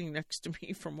kid sitting next to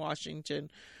me from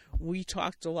Washington. We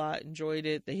talked a lot, enjoyed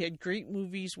it. They had great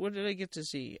movies. What did I get to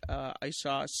see? I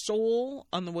saw Soul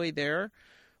on the way there,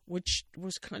 which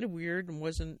was kind of weird and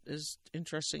wasn't as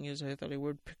interesting as I thought it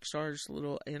would. Pixar's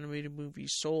little animated movie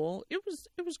Soul. It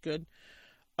was good.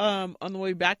 On the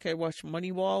way back, I watched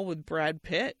Moneyball with Brad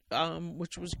Pitt,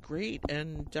 which was great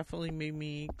and definitely made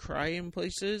me cry in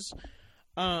places.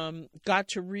 Got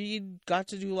to read, got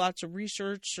to do lots of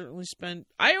research. Certainly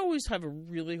I always have a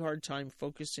really hard time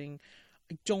focusing.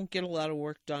 I don't get a lot of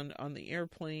work done on the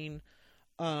airplane.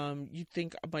 You'd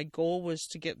think my goal was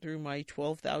to get through my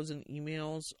 12,000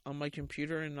 emails on my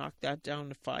computer and knock that down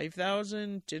to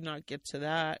 5,000. Did not get to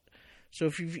that. So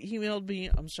if you've emailed me,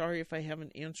 I'm sorry if I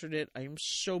haven't answered it. I am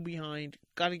so behind.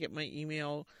 Got to get my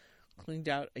email cleaned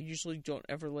out. I usually don't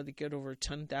ever let it get over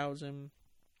 10,000.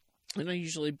 And I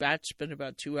usually batch spend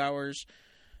about 2 hours.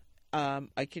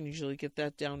 I can usually get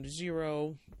that down to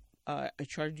 0. I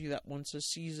try to do that once a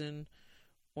season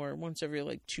or once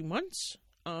every 2 months.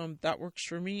 That works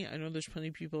for me. I know there's plenty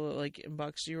of people that like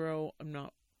inbox 0.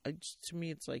 To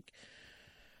me, it's like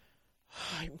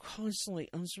I'm constantly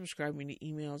unsubscribing to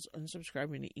emails,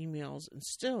 and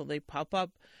still they pop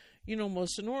up.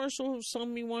 Melissa Norris will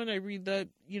send me one. I read that,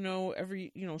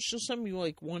 she'll send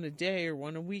me one a day or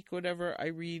one a week, whatever. I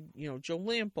read, Joe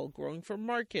Lampel, Growing for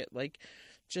Market,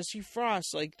 Jesse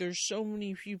Frost. There's so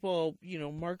many people,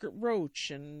 Margaret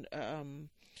Roach and,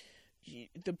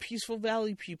 the Peaceful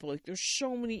Valley people. There's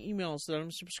so many emails that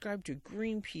I'm subscribed to.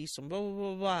 Greenpeace and blah, blah,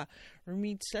 blah, blah.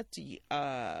 Ramit Sethi.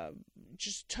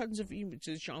 Just tons of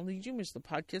emails. John Lee Dumas, The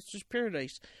Podcaster's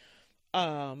Paradise.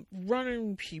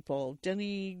 Running people.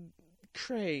 Denny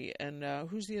Cray. And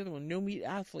who's the other one? No Meat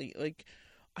Athlete.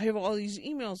 I have all these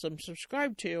emails I'm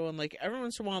subscribed to. And every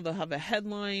once in a while they'll have a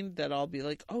headline that I'll be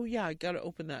like, oh yeah, I gotta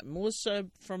open that. Melissa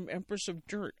from Empress of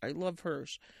Dirt. I love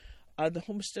hers. The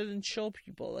Homestead and Chill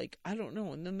people, I don't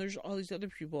know. And then there's all these other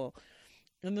people.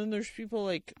 And then there's people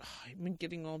I've been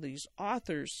getting all these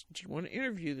authors. Do you want to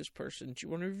interview this person? Do you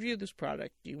want to review this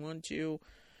product? Do you want to...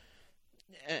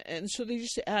 And so they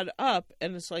just add up.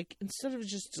 And it's instead of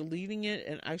just deleting it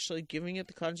and actually giving it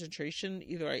the concentration,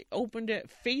 either I opened it,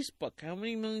 Facebook. How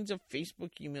many millions of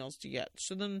Facebook emails do you get?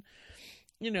 So then...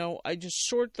 I just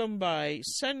sort them by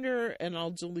sender and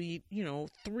I'll delete,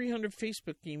 300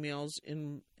 Facebook emails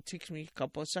it takes me a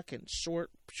couple of seconds.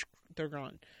 Sort, they're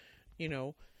gone.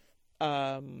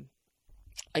 I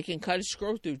can kind of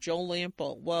scroll through Joe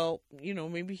Lampel. Well,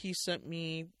 maybe he sent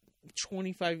me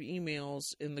 25 emails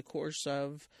in the course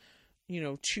of,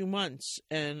 2 months,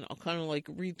 and I'll kind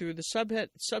of read through the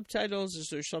subtitles. Is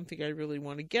there something I really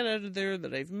want to get out of there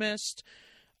that I've missed?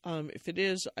 If it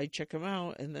is, I check them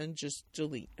out and then just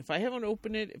delete. If I haven't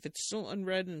opened it, if it's still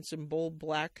unread and it's in bold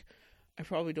black, I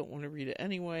probably don't want to read it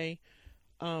anyway.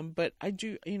 But I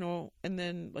do, and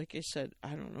then, like I said,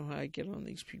 I don't know how I get on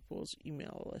these people's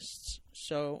email lists.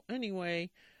 So anyway,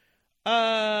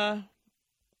 and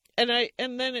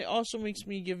then it also makes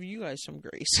me give you guys some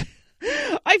grace.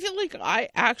 I feel like I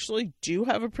actually do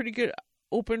have a pretty good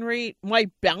open rate. My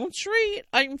bounce rate,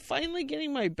 I'm finally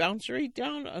getting my bounce rate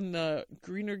down on the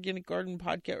Green Organic Garden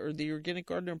podcast or the Organic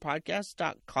Gardener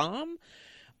podcast.com.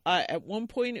 At one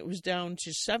point, it was down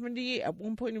to 70. At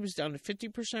one point, it was down to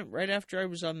 50% right after I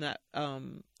was on that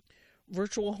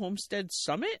virtual homestead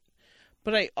summit.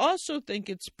 But I also think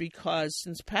it's because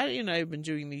since Patty and I have been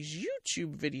doing these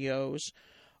YouTube videos,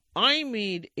 I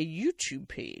made a YouTube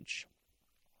page.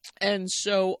 And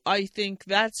so I think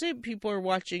that's it. People are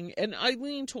watching. And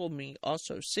Eileen told me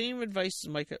also, same advice as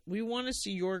Micah. We want to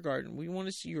see your garden. We want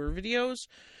to see your videos.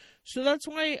 So that's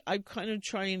why I'm kind of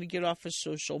trying to get off of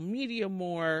social media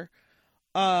more.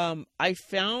 I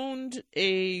found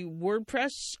a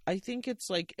WordPress. I think it's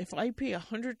like if I pay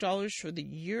 $100 for the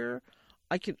year,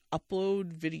 I can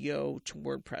upload video to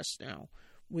WordPress now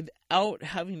without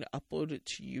having to upload it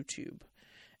to YouTube.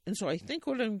 And so I think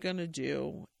what I'm going to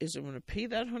do is I'm going to pay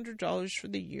that $100 for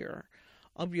the year.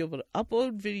 I'll be able to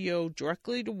upload video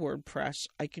directly to WordPress.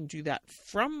 I can do that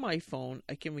from my phone.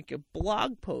 I can make a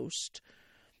blog post.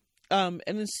 And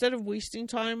instead of wasting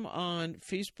time on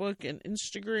Facebook and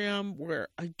Instagram where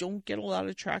I don't get a lot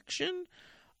of traction,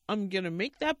 I'm going to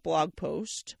make that blog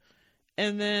post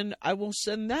and then I will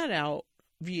send that out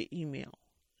via email.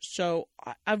 So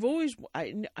I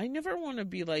never want to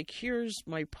be like, here's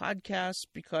my podcast,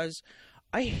 because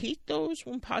I hate those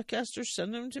when podcasters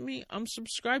send them to me. I'm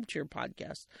subscribed to your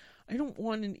podcast. I don't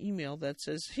want an email that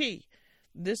says, hey,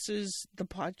 this is the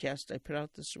podcast I put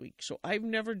out this week. So I've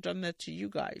never done that to you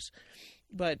guys.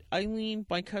 But Eileen,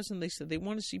 my cousin, they said they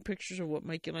want to see pictures of what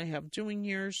Mike and I have doing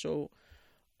here. So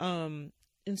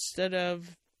instead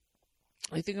of,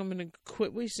 I think I'm going to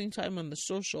quit wasting time on the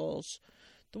socials.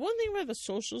 The one thing about the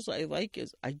socials I like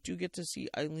is I do get to see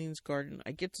Eileen's garden.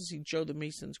 I get to see Joe the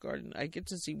Mason's garden. I get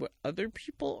to see what other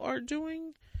people are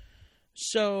doing.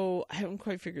 So I haven't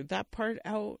quite figured that part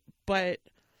out. But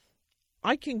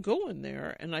I can go in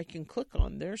there and I can click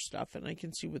on their stuff and I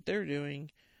can see what they're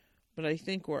doing. But I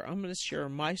think where I'm going to share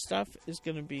my stuff is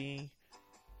going to be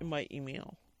in my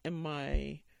email, in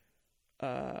my,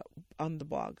 on the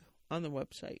blog, on the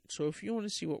website. So if you want to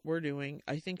see what we're doing,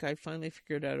 I think I finally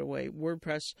figured out a way.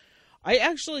 WordPress. I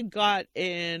actually got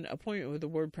an appointment with a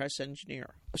WordPress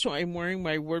engineer. So I'm wearing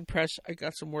my WordPress. I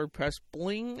got some WordPress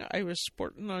bling I was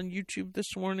sporting on YouTube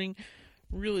this morning.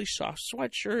 Really soft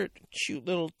sweatshirt, cute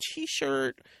little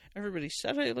t-shirt. Everybody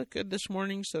said I looked good this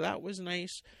morning, so that was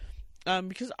nice.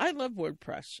 Because I love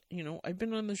WordPress. You know, I've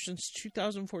been on this since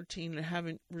 2014 and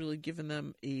haven't really given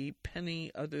them a penny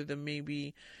other than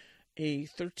maybe a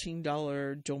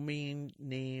 $13 domain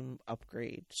name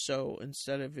upgrade. So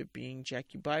instead of it being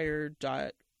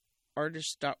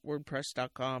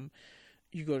jackiebeyer.artist.wordpress.com,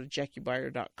 you go to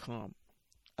jackiebeyer.com.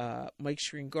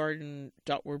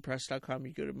 mikescreengarden.wordpress.com,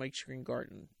 you go to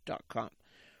mikescreengarden.com,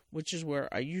 which is where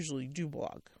I usually do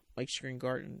blog,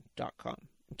 mikescreengarden.com.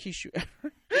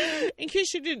 In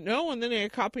case you didn't know, and then I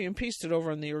copy and paste it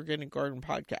over on the Organic Garden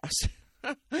podcast.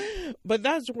 But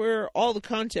that's where all the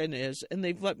content is, and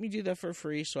they've let me do that for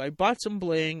free. So I bought some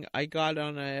bling. I got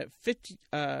on a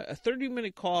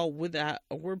 30-minute call with a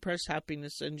WordPress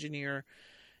happiness engineer.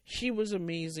 He was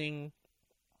amazing.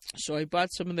 So I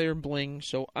bought some of their bling.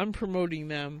 So I'm promoting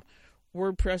them,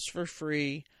 WordPress for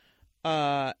free.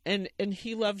 And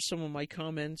he loves some of my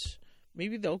comments.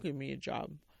 Maybe they'll give me a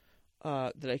job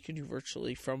that I can do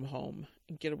virtually from home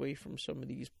and get away from some of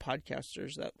these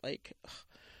podcasters that like.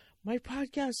 My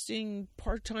podcasting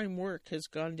part-time work has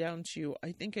gone down to,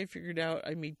 I think I figured out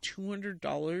I made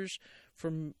 $200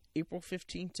 from April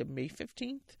 15th to May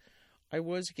 15th. I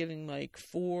was getting like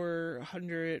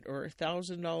 $400 or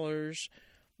 $1,000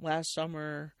 last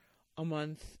summer a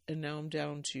month, and now I'm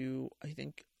down to, I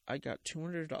think I got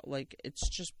 $200. Like, it's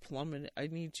just plummeted. I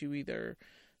need to either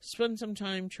spend some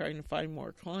time trying to find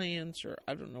more clients, or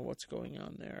I don't know what's going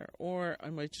on there, or I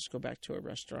might just go back to a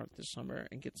restaurant this summer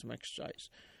and get some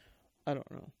exercise. I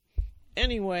don't know.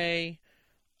 Anyway,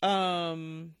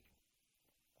 anything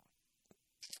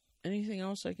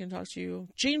else I can talk to you?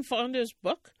 Jane Fonda's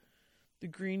book, The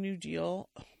Green New Deal.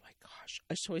 Oh my gosh.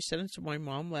 So I sent it to my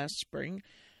mom last spring,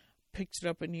 picked it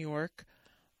up in New York.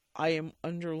 I am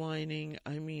underlining.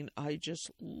 I mean, I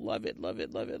just love it, love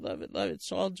it, love it, love it, love it.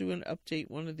 So I'll do an update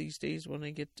one of these days when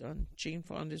I get done. Jane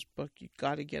Fonda's book, you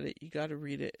got to get it. You got to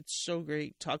read it. It's so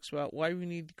great. Talks about why we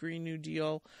need the Green New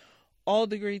Deal. All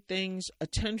the great things.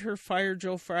 Attend her Fire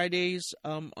Drill Fridays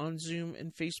on Zoom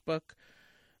and Facebook.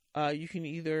 You can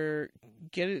either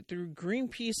get it through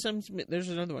Greenpeace. There's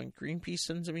another one. Greenpeace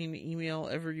sends me an email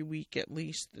every week at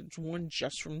least. There's one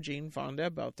just from Jane Fonda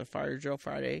about the Fire Drill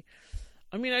Friday.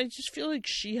 I mean, I just feel like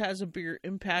she has a bigger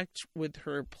impact with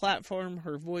her platform,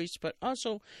 her voice, but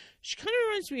also she kind of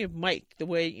reminds me of Mike, the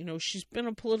way, you know, she's been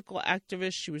a political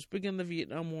activist. She was big in the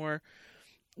Vietnam War.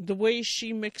 the way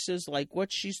she mixes, like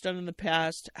what she's done in the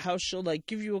past, how she'll like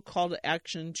give you a call to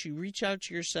action to reach out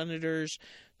to your senators,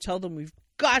 tell them we've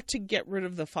got to get rid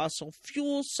of the fossil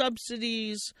fuel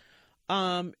subsidies,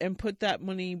 and put that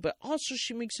money. But also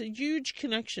she makes a huge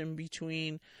connection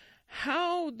between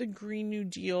how the Green New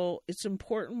Deal, it's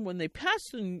important when they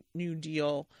passed the New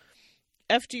Deal,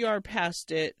 FDR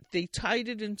passed it, they tied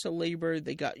it into labor,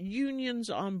 they got unions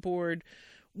on board.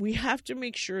 We have to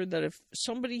make sure that if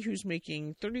somebody who's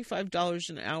making $35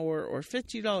 an hour or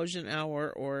 $50 an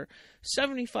hour or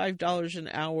 $75 an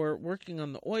hour working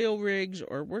on the oil rigs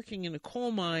or working in a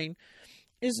coal mine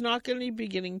is not going to be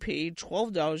getting paid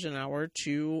 $12 an hour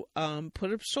to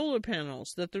put up solar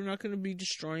panels, that they're not going to be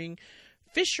destroying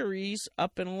fisheries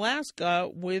up in Alaska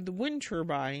with wind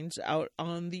turbines out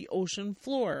on the ocean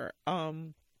floor.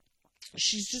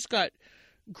 She's just got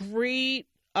great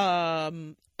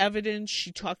evidence.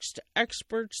 She talks to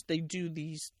experts. They do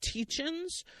these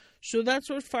teach-ins. So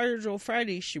that's what Fire Drill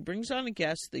Friday. She brings on a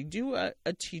guest. They do a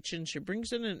teach-in. She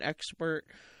brings in an expert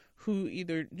who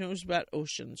either knows about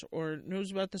oceans or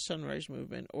knows about the Sunrise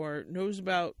Movement or knows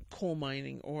about coal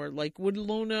mining or like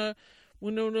Winona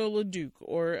LaDuke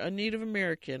or a Native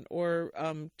American or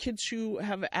kids who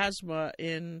have asthma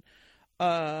in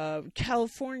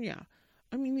California.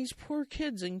 I mean, these poor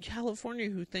kids in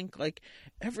California who think like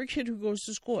every kid who goes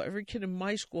to school, every kid in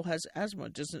my school has asthma.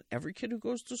 Doesn't every kid who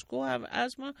goes to school have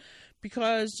asthma?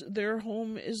 Because their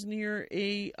home is near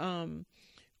a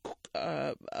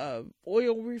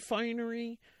oil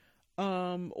refinery,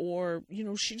 or, you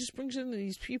know, she just brings in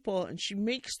these people and she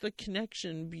makes the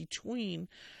connection between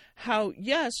how,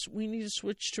 yes, we need to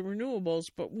switch to renewables,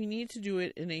 but we need to do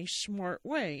it in a smart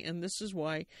way. And this is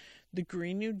why the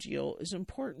Green New Deal is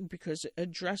important, because it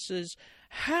addresses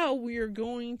how we are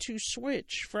going to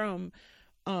switch from,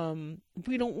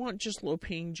 we don't want just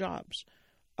low-paying jobs.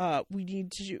 We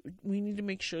need to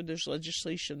make sure there's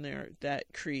legislation there that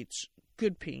creates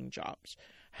good-paying jobs,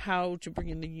 how to bring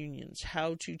in the unions,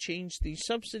 how to change the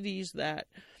subsidies that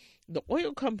the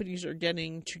oil companies are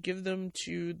getting to give them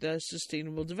to the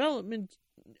sustainable development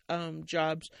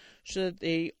jobs so that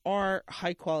they are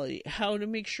high quality, how to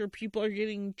make sure people are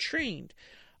getting trained.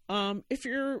 If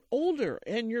you're older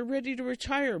and you're ready to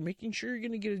retire, making sure you're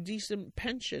going to get a decent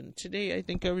pension. Today, I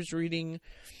think I was reading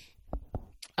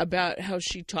about how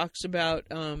she talks about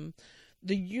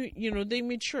they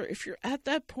made sure if you're at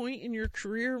that point in your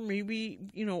career, maybe,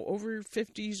 over your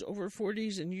 50s, over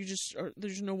 40s, and you just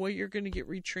there's no way you're going to get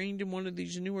retrained in one of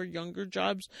these newer, younger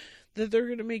jobs, that they're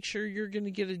going to make sure you're going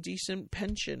to get a decent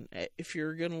pension if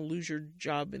you're going to lose your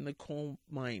job in the coal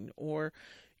mine, or,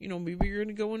 maybe you're going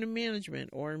to go into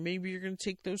management, or maybe you're going to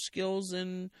take those skills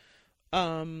and,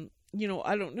 I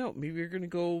don't know, maybe you're going to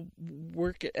go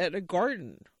work at a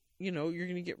garden. You're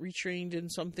going to get retrained in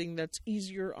something that's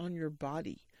easier on your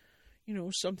body,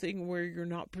 something where you're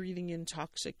not breathing in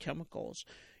toxic chemicals,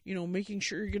 making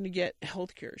sure you're going to get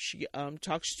healthcare. She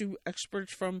talks to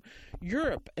experts from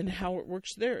Europe and how it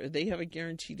works there. They have a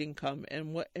guaranteed income,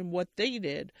 and what they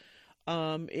did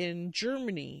in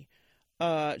Germany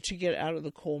to get out of the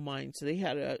coal mines. They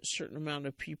had a certain amount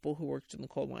of people who worked in the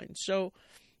coal mines. So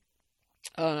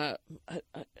I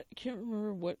can't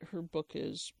remember what her book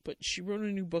is, but she wrote a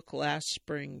new book last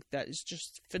spring that is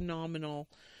just phenomenal,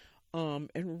 and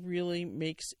really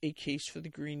makes a case for the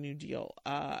Green New Deal.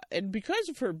 And because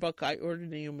of her book, I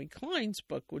ordered Naomi Klein's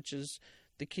book, which is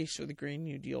The Case for the Green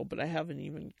New Deal, but I haven't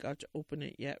even got to open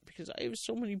it yet because I have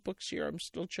so many books here. I'm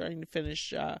still trying to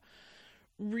finish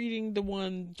reading the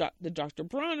one the Dr.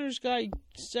 Bronner's guy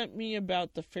sent me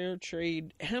about the fair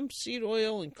trade hemp seed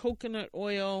oil and coconut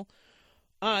oil.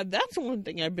 That's the one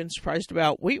thing I've been surprised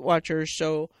about Weight Watchers.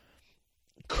 So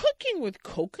cooking with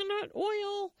coconut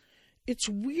oil, it's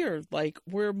weird. Like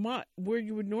where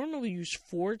you would normally use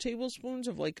 4 tablespoons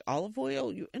of like olive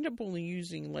oil, you end up only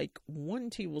using like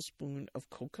 1 tablespoon of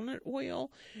coconut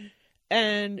oil,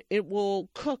 and it will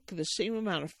cook the same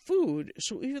amount of food.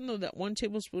 So even though that 1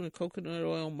 tablespoon of coconut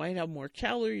oil might have more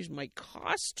calories, might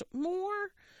cost more,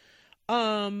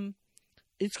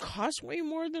 it costs way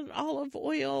more than olive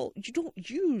oil. You don't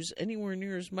use anywhere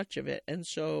near as much of it. And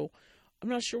so I'm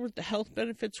not sure what the health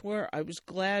benefits were. I was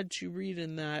glad to read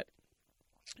in that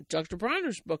Dr.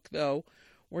 Bronner's book, though,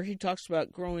 where he talks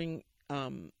about growing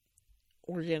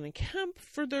organic hemp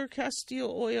for their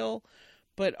Castile oil,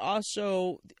 but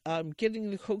also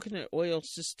getting the coconut oil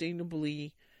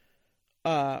sustainably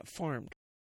farmed.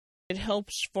 It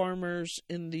helps farmers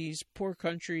in these poor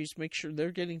countries make sure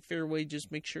they're getting fair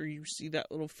wages, make sure you see that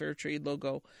little fair trade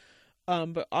logo.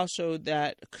 But also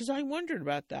that, because I wondered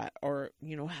about that, or,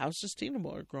 how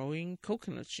sustainable are growing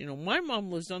coconuts. My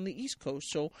mom lives on the East Coast,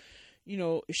 so,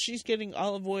 if she's getting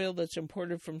olive oil that's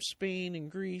imported from Spain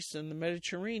and Greece and the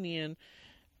Mediterranean,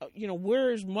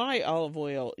 where's my olive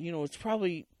oil? It's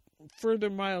probably further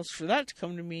miles for that to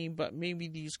come to me, but maybe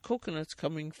these coconuts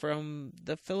coming from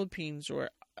the Philippines,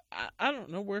 or I don't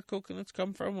know where coconuts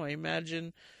come from. I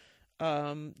imagine,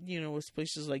 it's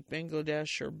places like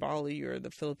Bangladesh or Bali or the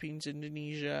Philippines,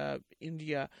 Indonesia,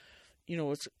 India.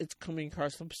 It's coming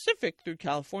across the Pacific through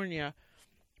California.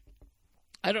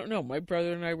 I don't know. My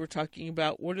brother and I were talking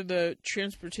about what are the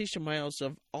transportation miles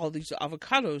of all these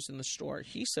avocados in the store.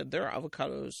 He said their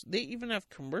avocados, they even have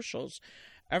commercials,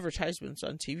 advertisements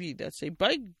on TV that say,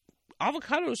 buy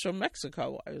avocados from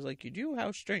Mexico. I was like, you do?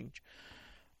 How strange.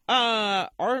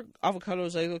 Our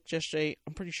avocados, I looked yesterday,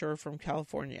 I'm pretty sure are from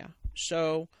California.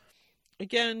 So,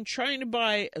 again, trying to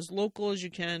buy as local as you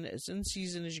can, as in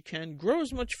season as you can, grow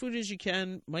as much food as you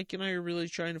can. Mike and I are really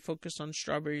trying to focus on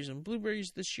strawberries and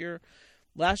blueberries this year.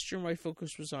 Last year, my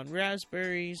focus was on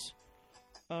raspberries.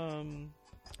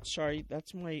 Sorry,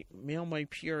 that's my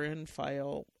PRN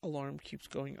file alarm keeps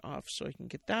going off, so I can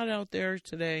get that out there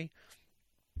today.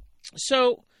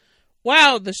 So,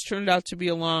 wow, this turned out to be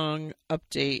a long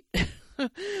update.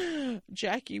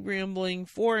 Jackie rambling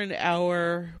for an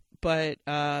hour, but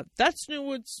that's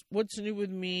new. What's new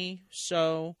with me?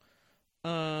 So,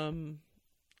 I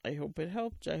hope it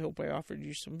helped. I hope I offered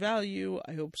you some value.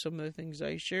 I hope some of the things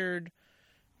I shared,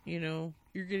 you're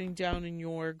getting down in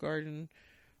your garden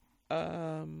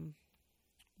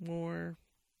more.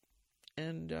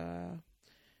 And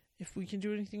if we can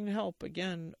do anything to help,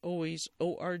 again, always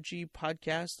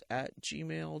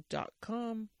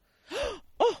orgpodcast@gmail.com.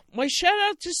 Oh, my shout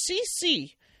out to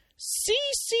Cece.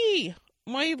 Cece,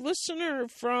 my listener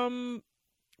from,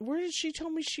 where did she tell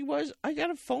me she was? I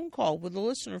got a phone call with a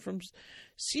listener from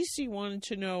Cece wanted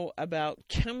to know about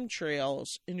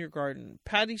chemtrails in your garden.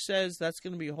 Patty says that's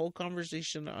going to be a whole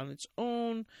conversation on its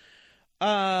own.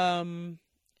 Am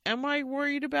I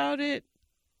worried about it?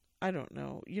 I don't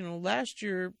know. Last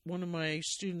year, one of my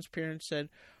students' parents said,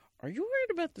 are you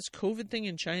worried about this COVID thing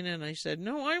in China? And I said,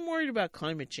 no, I'm worried about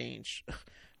climate change.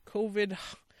 COVID,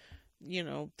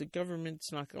 the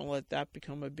government's not going to let that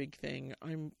become a big thing.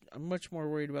 I'm much more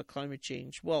worried about climate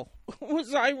change. Well,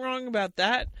 was I wrong about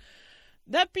that?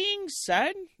 That being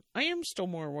said, I am still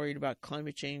more worried about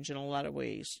climate change in a lot of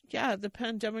ways. Yeah, the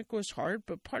pandemic was hard,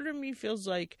 but part of me feels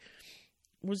like,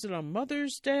 was it on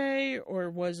Mother's Day or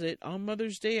was it on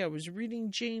Mother's Day? I was reading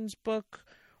Jane's book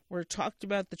where it talked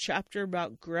about the chapter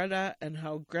about Greta and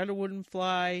how Greta wouldn't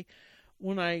fly.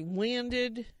 When I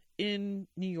landed in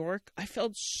New York, I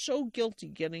felt so guilty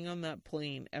getting on that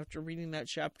plane after reading that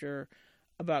chapter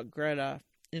about Greta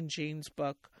in Jane's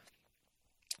book.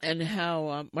 And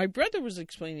how my brother was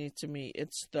explaining it to me.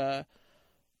 It's the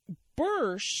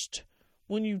burst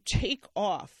when you take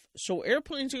off. So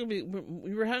airplanes are going to be,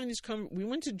 we were having this, we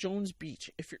went to Jones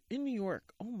Beach. If you're in New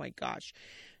York, oh my gosh.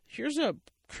 Here's a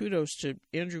kudos to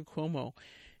Andrew Cuomo.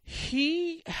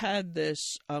 He had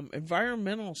this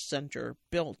environmental center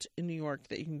built in New York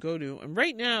that you can go to. And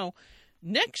right now,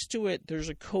 next to it, there's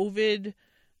a COVID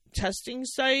testing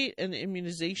site, an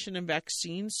immunization and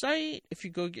vaccine site. If you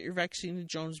go get your vaccine in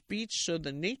Jones Beach, so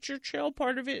the nature trail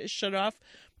part of it is shut off.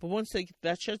 But once they get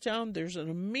that shut down, there's an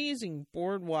amazing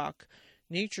boardwalk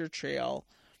nature trail.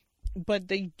 But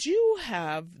they do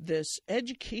have this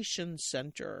education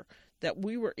center that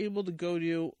we were able to go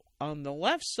to. On the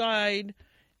left side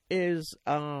is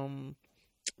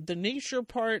the nature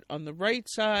part. On the right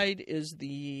side is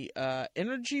the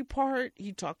energy part.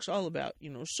 He talks all about,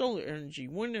 solar energy,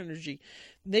 wind energy.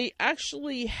 They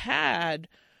actually had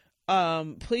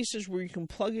places where you can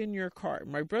plug in your car.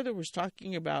 My brother was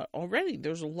talking about already,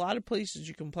 there's a lot of places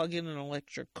you can plug in an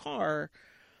electric car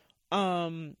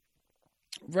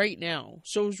right now.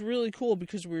 So it was really cool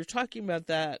because we were talking about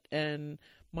that, and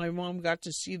my mom got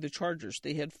to see the chargers.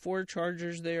 They had 4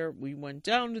 chargers there. We went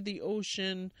down to the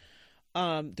ocean.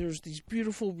 There's these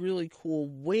beautiful, really cool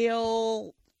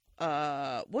whale,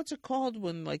 what's it called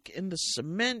when, like, in the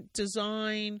cement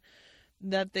design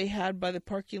that they had by the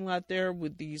parking lot there,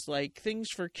 with these, like, things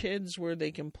for kids where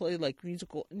they can play, like,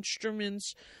 musical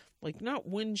instruments, like, not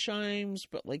wind chimes,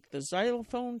 but, like, the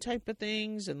xylophone type of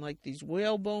things, and, like, these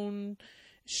whalebone.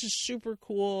 It's just super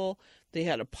cool. They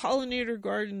had a pollinator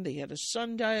garden. They had a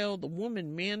sundial. The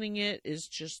woman manning it is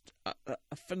just a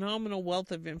phenomenal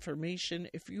wealth of information.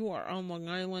 If you are on Long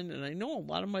Island, and I know a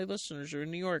lot of my listeners are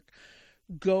in New York,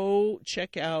 go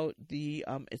check out the,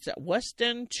 it's at West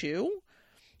End 2.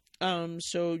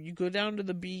 So you go down to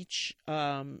the beach.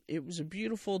 It was a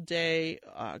beautiful day,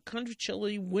 kind of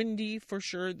chilly, windy for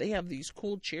sure. They have these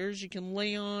cool chairs you can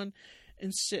lay on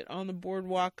and sit on the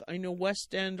boardwalk. I know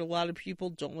West End, a lot of people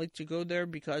don't like to go there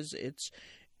because it's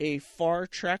a far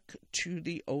trek to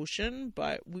the ocean,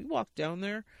 but we walk down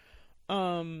there.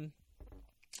 And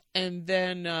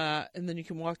then you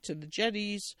can walk to the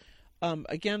jetties.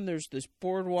 Again, there's this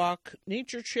boardwalk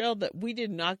nature trail that we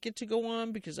did not get to go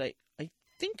on because I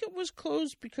think it was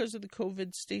closed because of the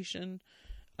COVID station.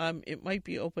 It might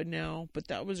be open now, but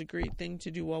that was a great thing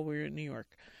to do while we were in New York.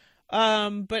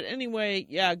 But anyway,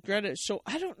 yeah, Greta. So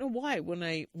I don't know why when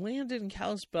I landed in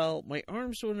Kalispell, my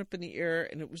arms went up in the air,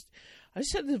 and I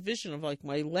just had the vision of like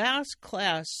my last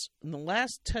class and the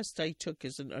last test I took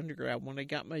as an undergrad when I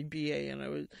got my BA, and I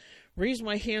would raise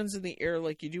my hands in the air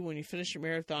like you do when you finish a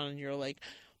marathon, and you're like,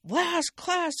 last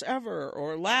class ever,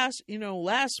 or last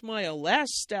mile,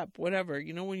 last step, whatever.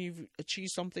 When you've achieved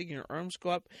something and your arms go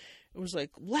up, it was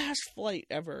like last flight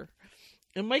ever.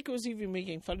 And Mike was even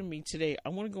making fun of me today. I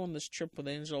want to go on this trip with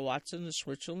Angela Watson to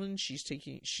Switzerland. She's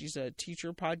a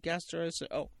teacher podcaster. I said,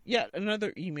 oh, yeah,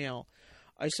 another email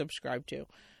I subscribe to.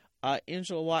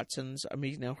 Angela Watson's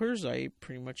amazing. Now hers I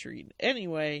pretty much read.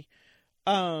 Anyway,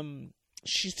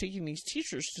 she's taking these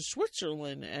teachers to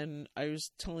Switzerland, and I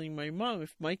was telling my mom,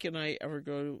 if Mike and I ever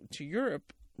go to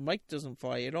Europe, Mike doesn't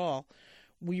fly at all,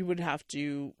 we would have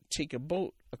to take a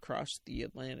boat across the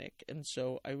Atlantic. And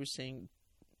so I was saying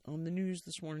on the news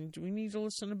this morning, do we need to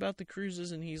listen about the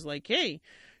cruises? And he's like, hey,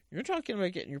 you're talking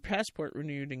about getting your passport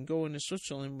renewed and going to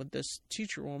Switzerland with this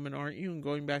teacher woman, aren't you? And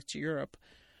going back to Europe.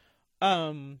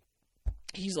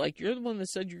 He's like, you're the one that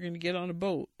said you're going to get on a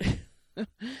boat.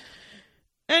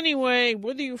 Anyway,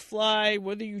 whether you fly,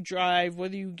 whether you drive,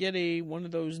 whether you get one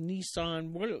of those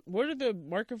Nissan, what are the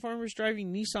market farmers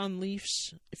driving? Nissan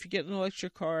Leafs. If you get an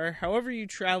electric car, however you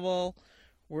travel,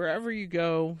 wherever you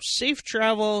go, safe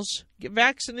travels. Get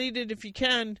vaccinated if you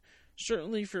can.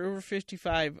 Certainly for over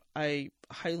 55, I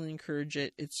highly encourage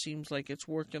it. It seems like it's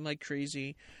working like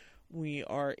crazy. We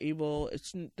are able.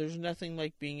 There's nothing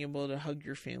like being able to hug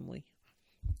your family,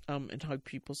 and hug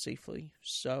people safely.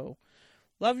 So.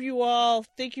 Love you all.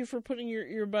 Thank you for putting your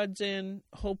earbuds in.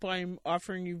 Hope I'm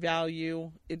offering you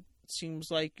value. It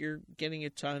seems like you're getting a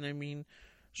ton. I mean,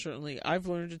 certainly I've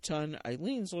learned a ton.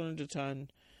 Eileen's learned a ton.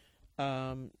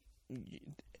 Downloads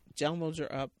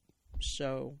are up.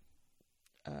 So,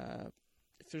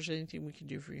 if there's anything we can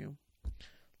do for you,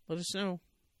 let us know.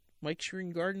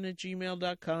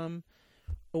 MikeScreenGarden@gmail.com,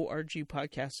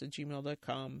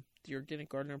 orgpodcast@gmail.com,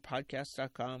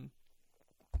 theorganicgardenerpodcast.com.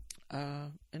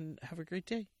 And have a great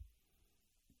day.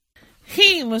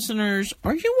 Hey, listeners,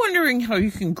 are you wondering how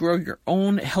you can grow your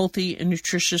own healthy and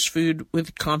nutritious food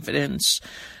with confidence?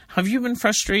 Have you been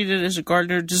frustrated as a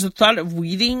gardener? Does the thought of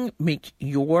weeding make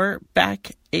your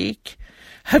back ache?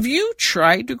 Have you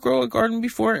tried to grow a garden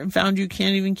before and found you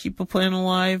can't even keep a plant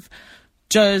alive?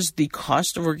 Does the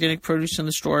cost of organic produce in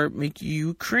the store make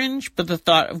you cringe, but the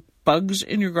thought of bugs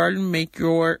in your garden make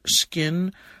your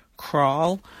skin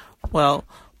crawl? Well,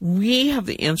 we have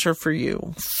the answer for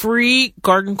you.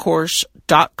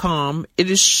 FreeGardenCourse.com.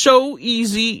 It is so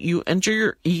easy. You enter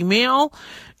your email.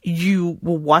 You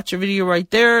will watch a video right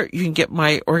there. You can get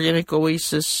my Organic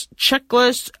Oasis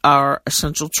checklist, our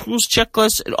Essential Tools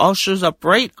checklist. It all shows up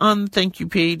right on the thank you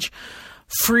page.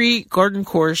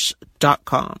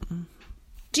 FreeGardenCourse.com.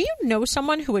 Do you know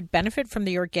someone who would benefit from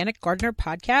the Organic Gardener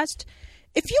podcast?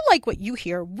 If you like what you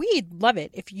hear, we'd love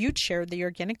it if you'd share the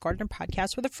Organic Gardener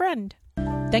podcast with a friend.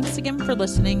 Thanks again for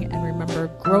listening, and remember,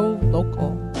 grow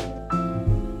local.